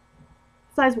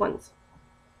 Size 1s.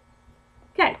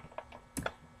 Okay.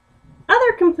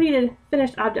 Other completed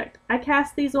finished object. I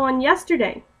cast these on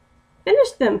yesterday.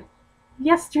 Finished them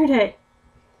yesterday.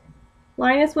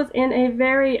 Linus was in a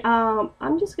very,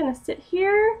 I'm just going to sit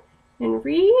here and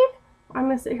read. I'm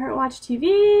going to sit here and watch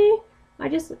TV. I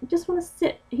just want to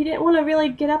sit. He didn't want to really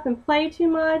get up and play too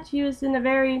much. He was in a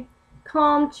very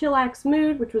calm, chillax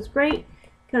mood, which was great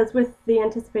because with the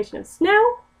anticipation of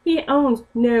snow, he owns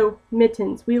no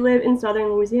mittens. We live in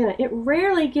southern Louisiana. It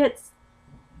rarely gets,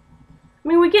 I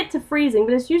mean, we get to freezing,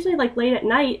 but it's usually like late at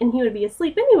night and he would be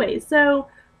asleep anyways. So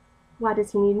why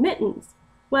does he need mittens?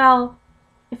 Well,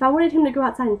 if I wanted him to go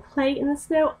outside and play in the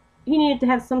snow, he needed to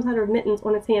have some sort of mittens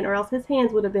on his hand, or else his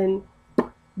hands would have been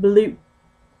blue.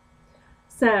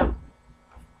 So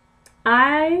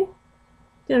I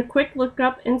did a quick look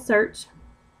up and search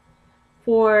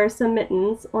for some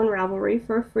mittens on Ravelry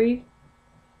for a free.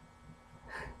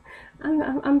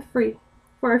 I'm free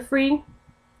for a free.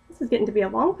 This is getting to be a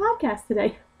long podcast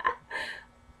today.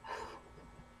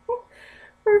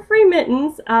 For a free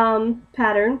mittens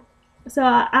pattern. So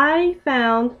I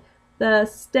found the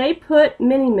Stay Put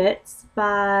Mini Mitts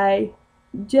by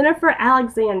Jennifer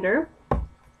Alexander.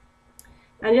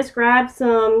 I just grabbed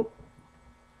some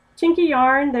Chinky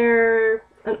yarn. They're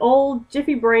an old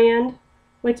Jiffy brand,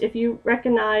 which if you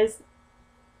recognize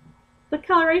the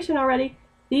coloration already,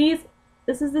 this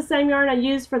is the same yarn I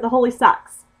used for the Holy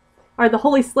Socks, or the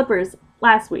Holy Slippers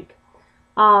last week.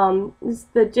 This is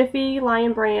the Jiffy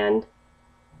Lion brand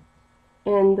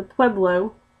and the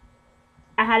Pueblo.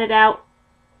 I had it out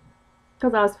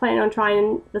because I was planning on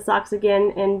trying the socks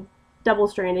again and double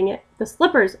stranding it. The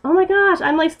slippers, oh my gosh,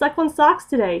 I'm like stuck on socks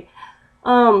today.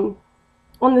 On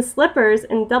the slippers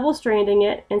and double stranding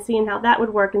it and seeing how that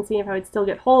would work and seeing if I would still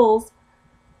get holes,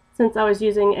 since I was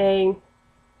using a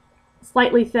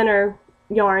slightly thinner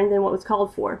yarn than what was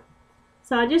called for.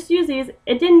 So I just used these.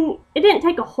 It didn't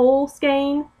take a whole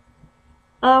skein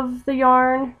of the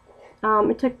yarn.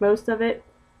 It took most of it.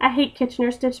 I hate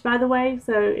Kitchener stitch, by the way,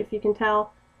 so if you can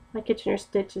tell, my Kitchener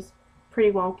stitch is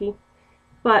pretty wonky.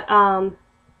 But I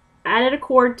added a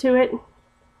cord to it.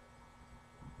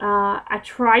 I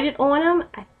tried it on him.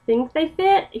 I think they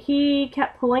fit. He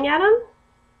kept pulling at them,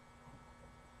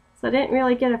 so I didn't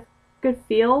really get a good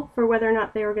feel for whether or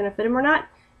not they were going to fit him or not.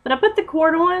 But I put the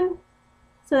cord on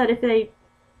so that if they...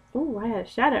 Oh, I had a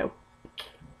shadow.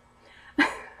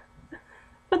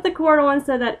 Put the cord on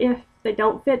so that if they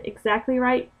don't fit exactly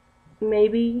right,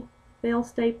 maybe they'll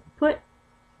stay put.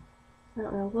 I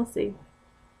don't know. We'll see.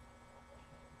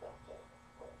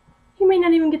 You may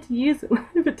not even get to use them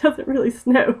if it doesn't really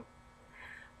snow.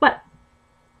 But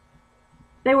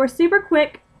they were super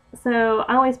quick, so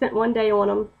I only spent one day on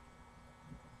them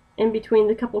in between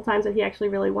the couple times that he actually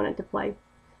really wanted to play. I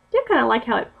do kind of like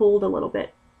how it pulled a little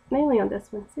bit, mainly on this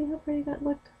one. See how pretty that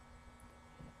looked?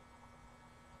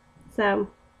 So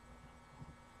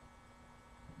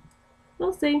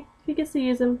we'll see if he gets to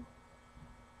use them.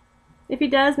 If he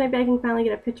does, maybe I can finally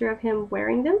get a picture of him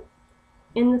wearing them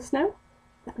in the snow.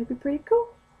 That would be pretty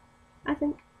cool, I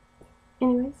think.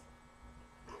 Anyways.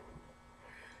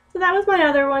 So that was my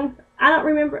other one. I don't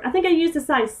remember. I think I used a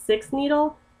size 6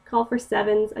 needle. Call for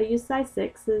 7s. I used size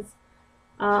 6s.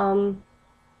 And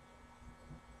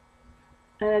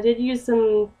I did use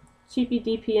some cheapy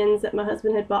DPNs that my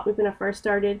husband had bought me when I first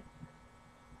started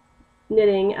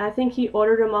knitting. I think he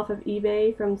ordered them off of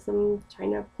eBay from some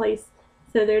China place.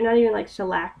 So they're not even like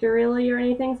shellacked really or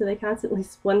anything, so they constantly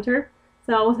splinter.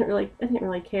 So I didn't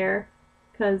really care,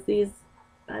 because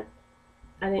I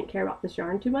didn't care about this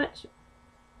yarn too much.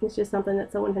 It's just something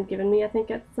that someone had given me, I think,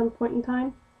 at some point in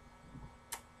time.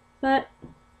 And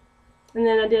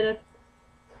then I did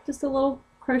just a little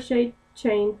crochet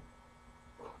chain.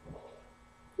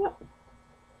 Yep.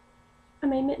 I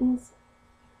made mittens.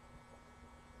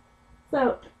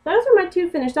 So those are my 2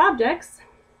 finished objects.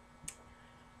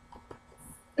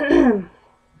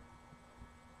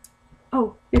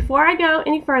 Oh, before I go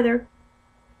any further,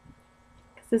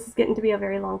 because this is getting to be a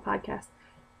very long podcast,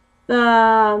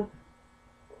 the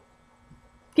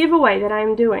giveaway that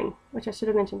I'm doing, which I should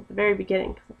have mentioned at the very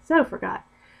beginning because I so forgot,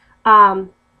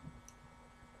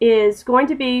 is going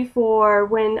to be for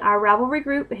when our Ravelry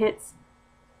group hits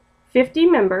 50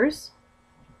 members,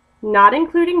 not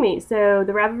including me. So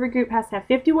the Ravelry group has to have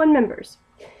 51 members.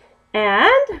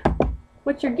 And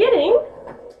what you're getting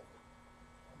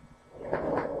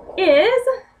is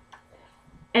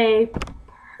a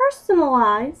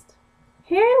personalized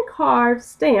hand-carved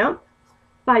stamp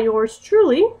by yours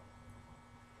truly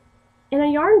in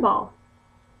a yarn ball.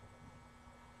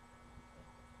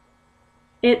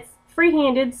 It's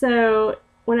free-handed, so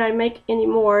when I make any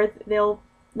more, they'll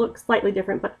look slightly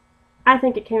different, but I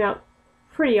think it came out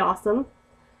pretty awesome.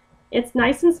 It's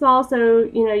nice and small, so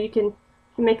you can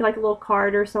make like a little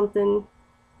card or something,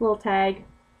 a little tag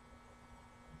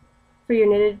for your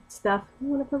knitted stuff. You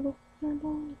want to put a little yarn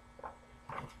ball?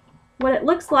 What it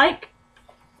looks like,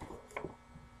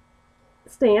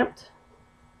 stamped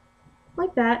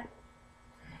like that.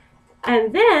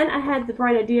 And then I had the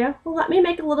bright idea, well, let me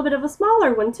make a little bit of a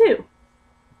smaller one too.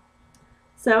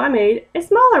 So I made a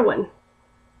smaller one.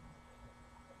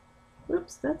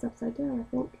 Whoops, that's upside down, I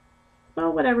think.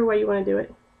 Well, whatever way you want to do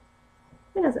it.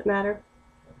 It doesn't matter.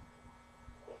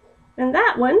 And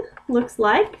that one looks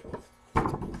like,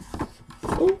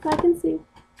 if I can see.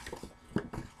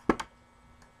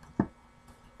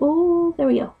 Oh, there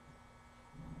we go.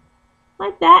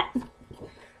 Like that.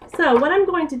 So what I'm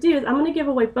going to do is I'm going to give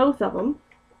away both of them.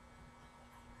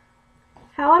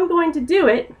 How I'm going to do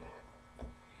it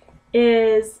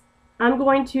is I'm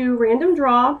going to random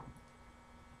draw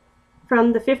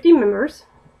from the 50 members,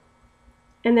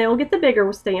 and they will get the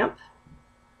bigger stamp.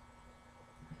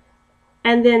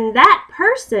 And then that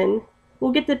person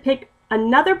will get to pick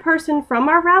another person from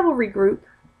our Ravelry group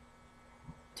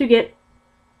to get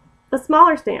the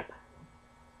smaller stamp.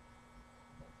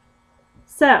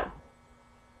 So,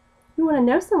 you want to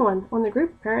know someone on the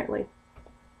group, apparently.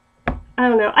 I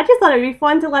don't know. I just thought it would be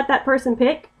fun to let that person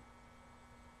pick.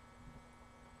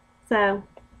 So,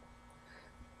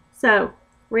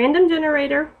 random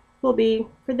generator will be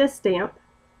for this stamp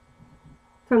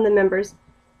from the members.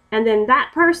 And then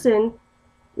that person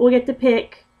will get to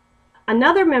pick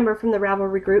another member from the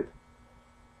Ravelry group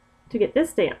to get this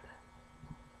stamp.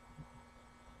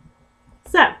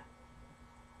 So,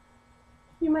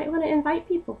 you might want to invite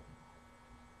people.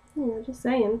 Just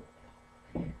saying.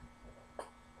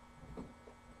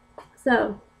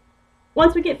 So,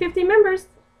 once we get 50 members,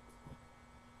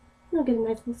 we'll get a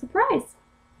nice little surprise.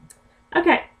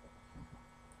 Okay.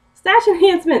 Stash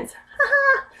enhancements.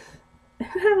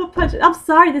 I'm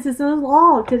sorry this is so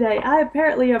long today. I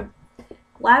apparently am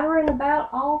blabbering about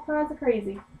all kinds of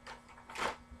crazy.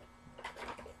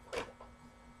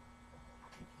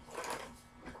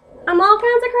 I'm all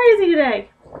kinds of crazy today.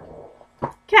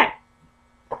 Okay.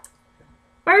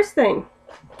 First thing.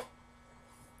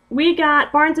 We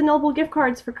got Barnes & Noble gift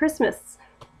cards for Christmas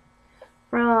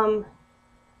from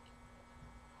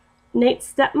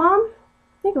Nate's stepmom.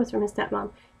 I think it was from his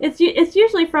stepmom. It's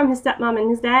usually from his stepmom and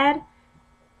his dad,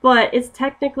 but it's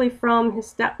technically from his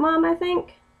stepmom, I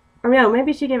think. Or no,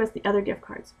 maybe she gave us the other gift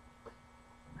cards.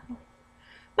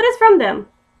 But it's from them.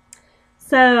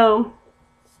 So,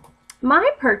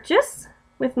 my purchase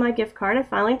with my gift card, I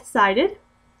finally decided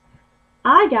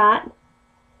I got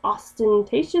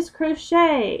Ostentatious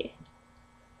Crochet.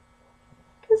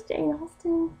 Because Jane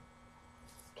Austen.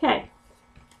 Okay.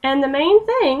 And the main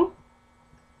thing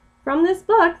from this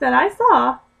book that I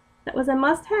saw that was a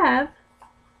must-have,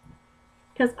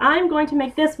 because I'm going to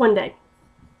make this one day.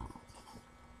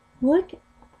 Look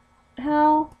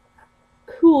how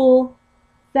cool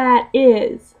that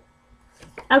is.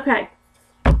 Okay.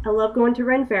 I love going to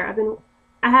Ren Fair.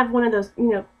 I have one of those,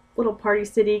 little Party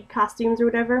City costumes or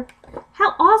whatever.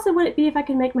 How awesome would it be if I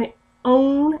could make my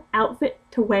own outfit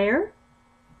to wear?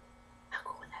 How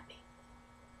cool would that be?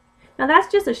 Now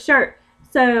that's just a shirt.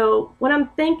 So what I'm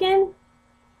thinking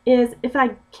is if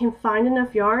I can find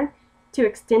enough yarn to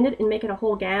extend it and make it a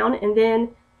whole gown, and then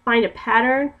find a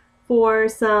pattern for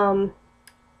some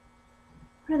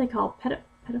what are they called?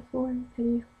 Pettifour?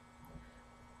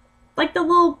 Like the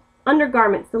little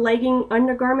undergarments, the legging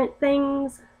undergarment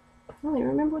things. I don't even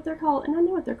remember what they're called, and I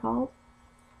know what they're called.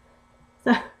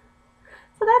 So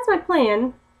that's my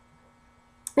plan.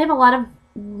 They have a lot of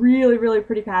really, really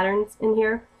pretty patterns in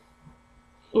here.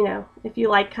 You know, if you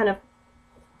like kind of,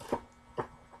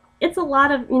 it's a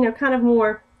lot of, you know, kind of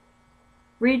more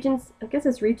Regency, I guess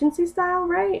it's Regency style,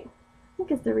 right? I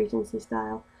think it's the Regency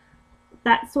style.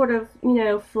 That sort of, you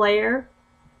know, flair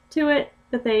to it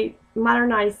that they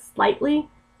modernized slightly,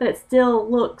 but it still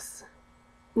looks,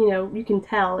 you know, you can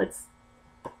tell it's,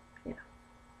 yeah.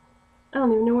 I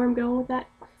don't even know where I'm going with that,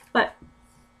 but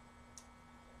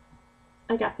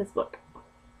I got this book.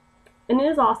 And it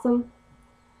is awesome.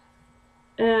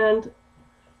 And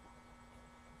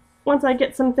once I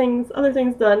get some things, other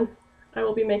things done, I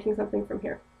will be making something from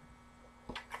here.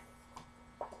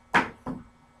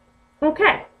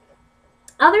 Okay.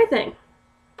 Other thing.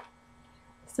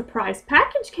 Surprise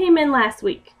package came in last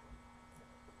week.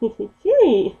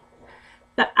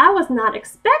 That I was not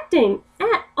expecting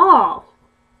at all.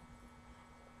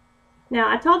 Now,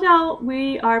 I told y'all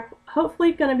we are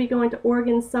hopefully going to be going to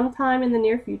Oregon sometime in the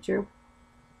near future.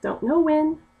 Don't know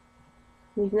when.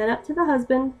 Leaving that up to the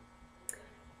husband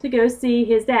to go see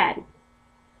his dad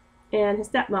and his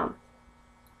stepmom.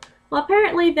 Well,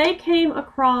 apparently they came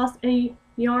across a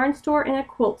yarn store and a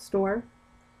quilt store,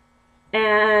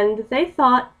 and they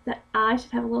thought that I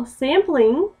should have a little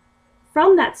sampling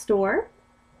from that store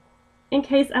in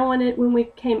case I wanted, when we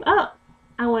came up,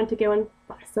 I wanted to go and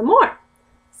buy some more.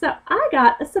 So I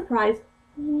got a surprise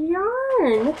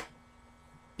yarn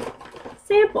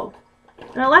sample.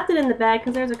 And I left it in the bag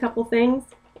because there's a couple things.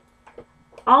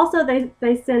 Also, they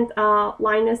sent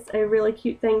Linus a really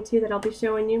cute thing too that I'll be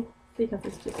showing you because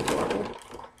it's just adorable.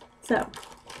 So,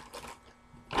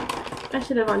 I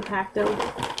should have unpacked them.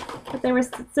 But they were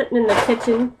sitting in the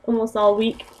kitchen almost all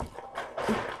week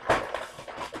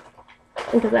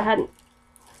because I hadn't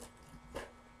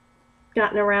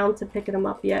gotten around to picking them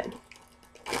up yet.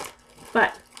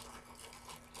 But,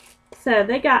 so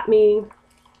they got me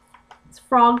this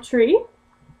frog tree.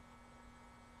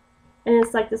 And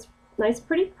it's like this nice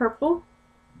pretty purple.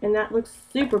 And that looks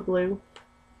super blue.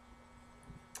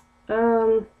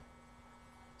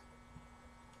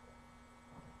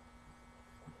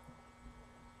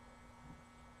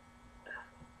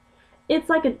 It's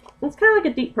kind of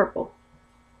like a deep purple.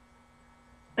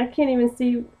 I can't even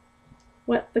see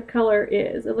what the color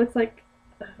is. It looks like,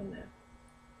 I don't know.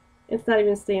 It's not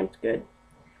even stamped good.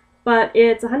 But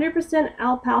it's 100%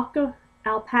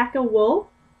 alpaca wool.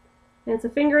 And it's a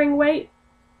fingering weight.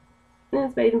 And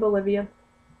it's made in Bolivia.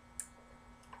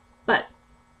 But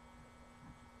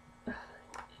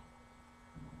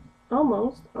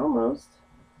almost.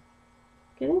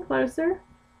 Getting closer.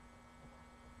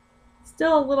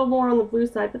 Still a little more on the blue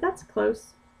side, but that's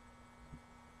close.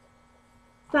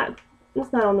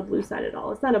 It's not on the blue side at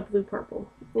all. It's not a blue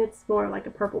purple. It's more like a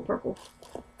purple.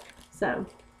 So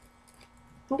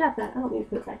I got that. I don't need to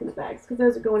put it back in the bags because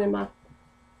those are going in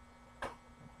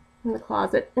the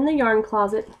closet, in the yarn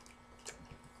closet.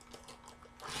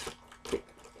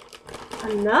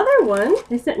 Another one.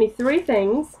 They sent me 3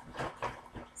 things.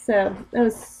 So that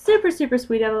was super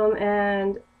sweet of them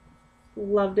and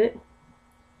loved it.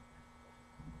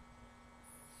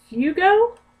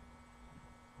 Hugo.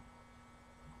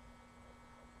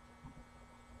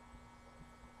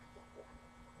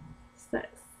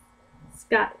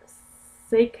 Scott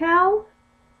Sakal.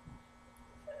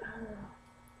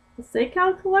 The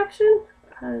Sakal collection.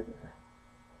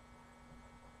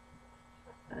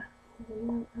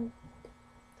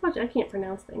 I can't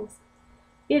pronounce things.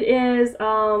 It is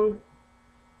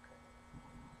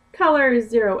color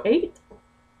 08.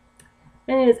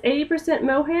 And it is 80%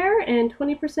 mohair and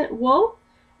 20% wool.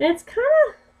 And it's kind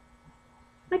of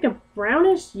like a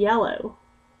brownish yellow.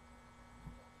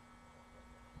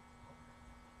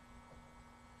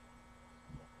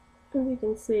 If you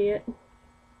can see it.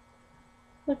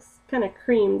 Looks kind of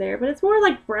cream there, but it's more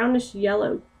like brownish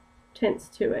yellow tints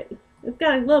to it. It's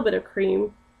got a little bit of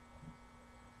cream,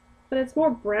 but it's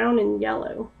more brown and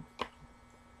yellow. I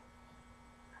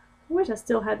wish I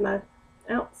still had my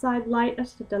outside light. I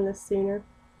should have done this sooner.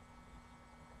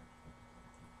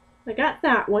 I got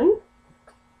that one.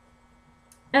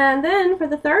 And then for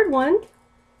the third one,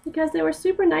 because they were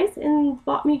super nice and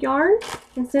bought me yarn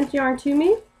and sent yarn to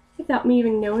me without me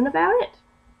even knowing about it,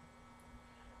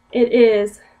 it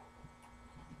is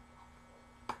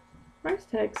price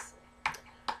tags.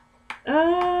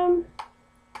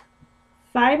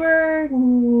 Fiber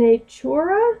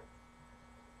Natura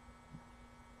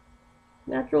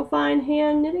Natural Fine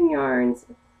Hand Knitting Yarns.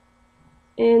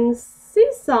 in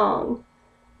Sea Song,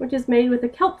 which is made with a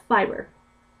kelp fiber.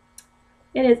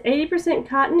 It is 80%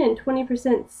 cotton and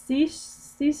 20% sea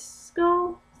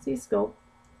skull,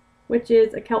 which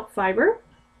is a kelp fiber.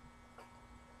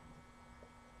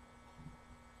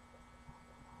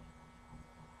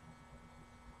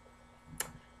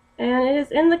 And it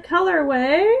is in the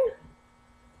colorway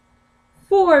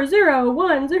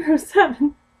 40107.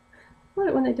 I love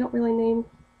it when they don't really name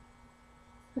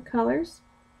the colors.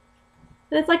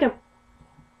 And it's like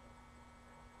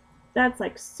that's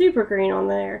like super green on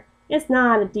there. It's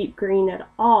not a deep green at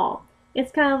all.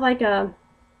 It's kind of like a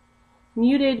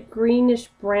muted greenish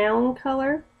brown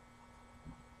color.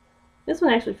 This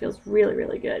one actually feels really,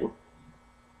 really good.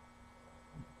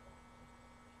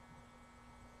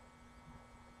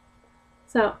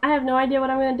 So I have no idea what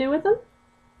I'm going to do with them.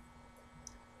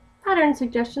 Pattern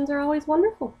suggestions are always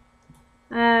wonderful.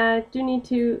 I do need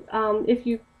to, if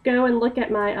you go and look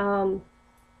at my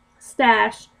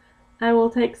stash, I will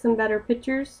take some better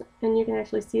pictures and you can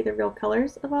actually see the real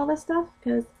colors of all this stuff,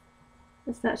 because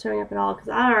it's not showing up at all, because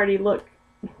I already look,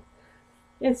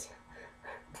 I'm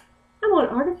on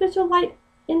artificial light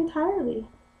entirely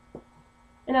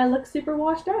and I look super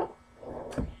washed out.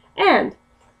 And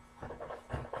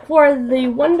for the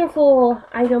wonderful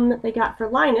item that they got for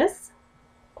Linus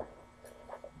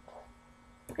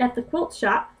at the quilt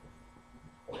shop,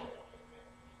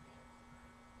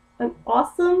 an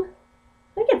awesome,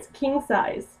 I think it's king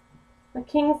size, a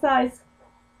king size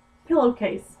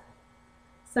pillowcase.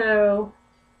 So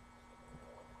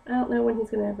I don't know when he's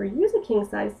going to ever use a king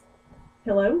size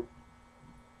pillow,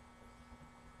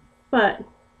 but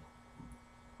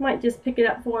might just pick it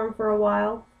up for him for a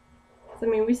while. I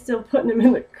mean, we're still putting him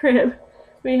in the crib.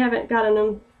 We haven't gotten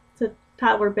him to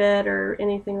toddler bed or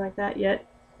anything like that yet,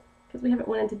 because we haven't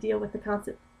wanted to deal with the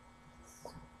constant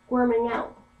squirming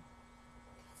out.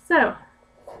 So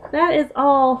that is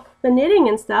all the knitting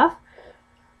and stuff.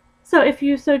 So if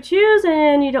you so choose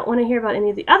and you don't want to hear about any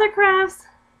of the other crafts,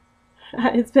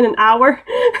 it's been an hour,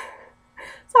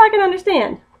 so I can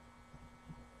understand.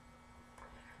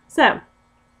 So,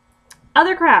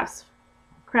 other crafts.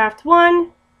 Craft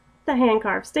 1, the hand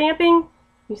carved stamping.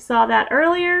 You saw that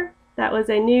earlier. That was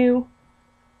a new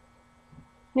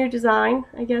design,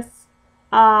 I guess,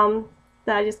 that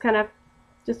I just kind of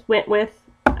went with.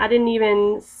 I didn't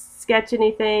even sketch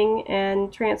anything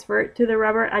and transfer it to the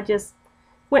rubber. I just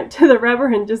went to the rubber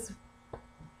and just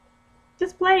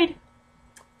played.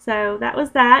 So that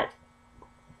was that.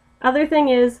 Other thing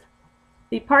is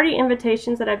the party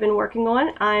invitations that I've been working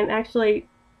on. I'm actually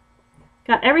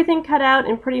got everything cut out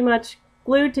and pretty much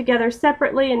glued together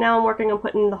separately, and now I'm working on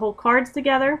putting the whole cards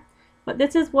together. But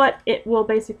this is what it will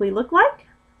basically look like.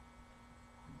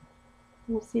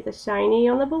 You see the shiny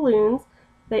on the balloons.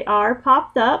 They are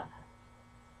popped up,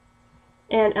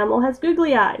 and Emil has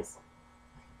googly eyes.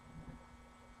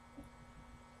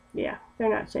 Yeah, they're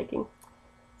not shaking.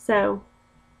 So,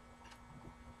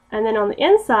 and then on the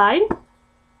inside,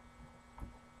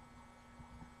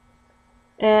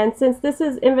 and since this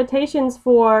is invitations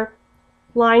for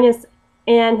Linus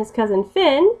and his cousin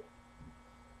Finn,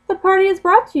 the party is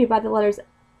brought to you by the letters,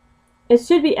 it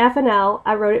should be F and L,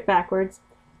 I wrote it backwards,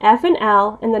 F and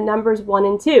L and the numbers 1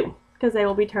 and 2, because they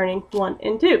will be turning 1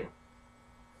 and 2.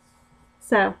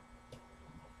 So,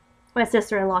 my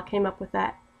sister-in-law came up with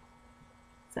that.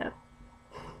 So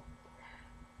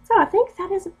I think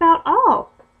that is about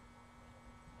all.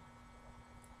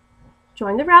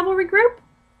 Join the Ravelry group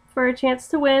for a chance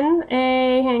to win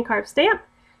a hand-carved stamp.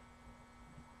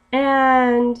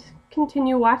 And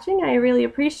continue watching. I really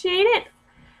appreciate it.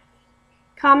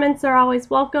 Comments are always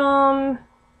welcome.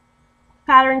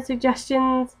 Pattern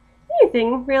suggestions.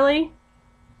 Anything, really.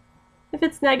 If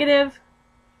it's negative,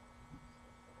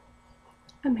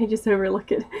 I may just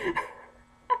overlook it.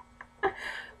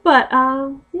 But,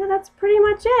 yeah, that's pretty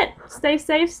much it. Stay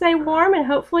safe, stay warm, and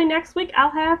hopefully next week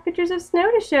I'll have pictures of snow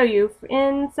to show you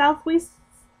in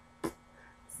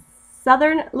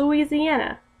southern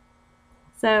Louisiana.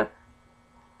 So,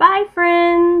 bye,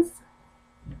 friends!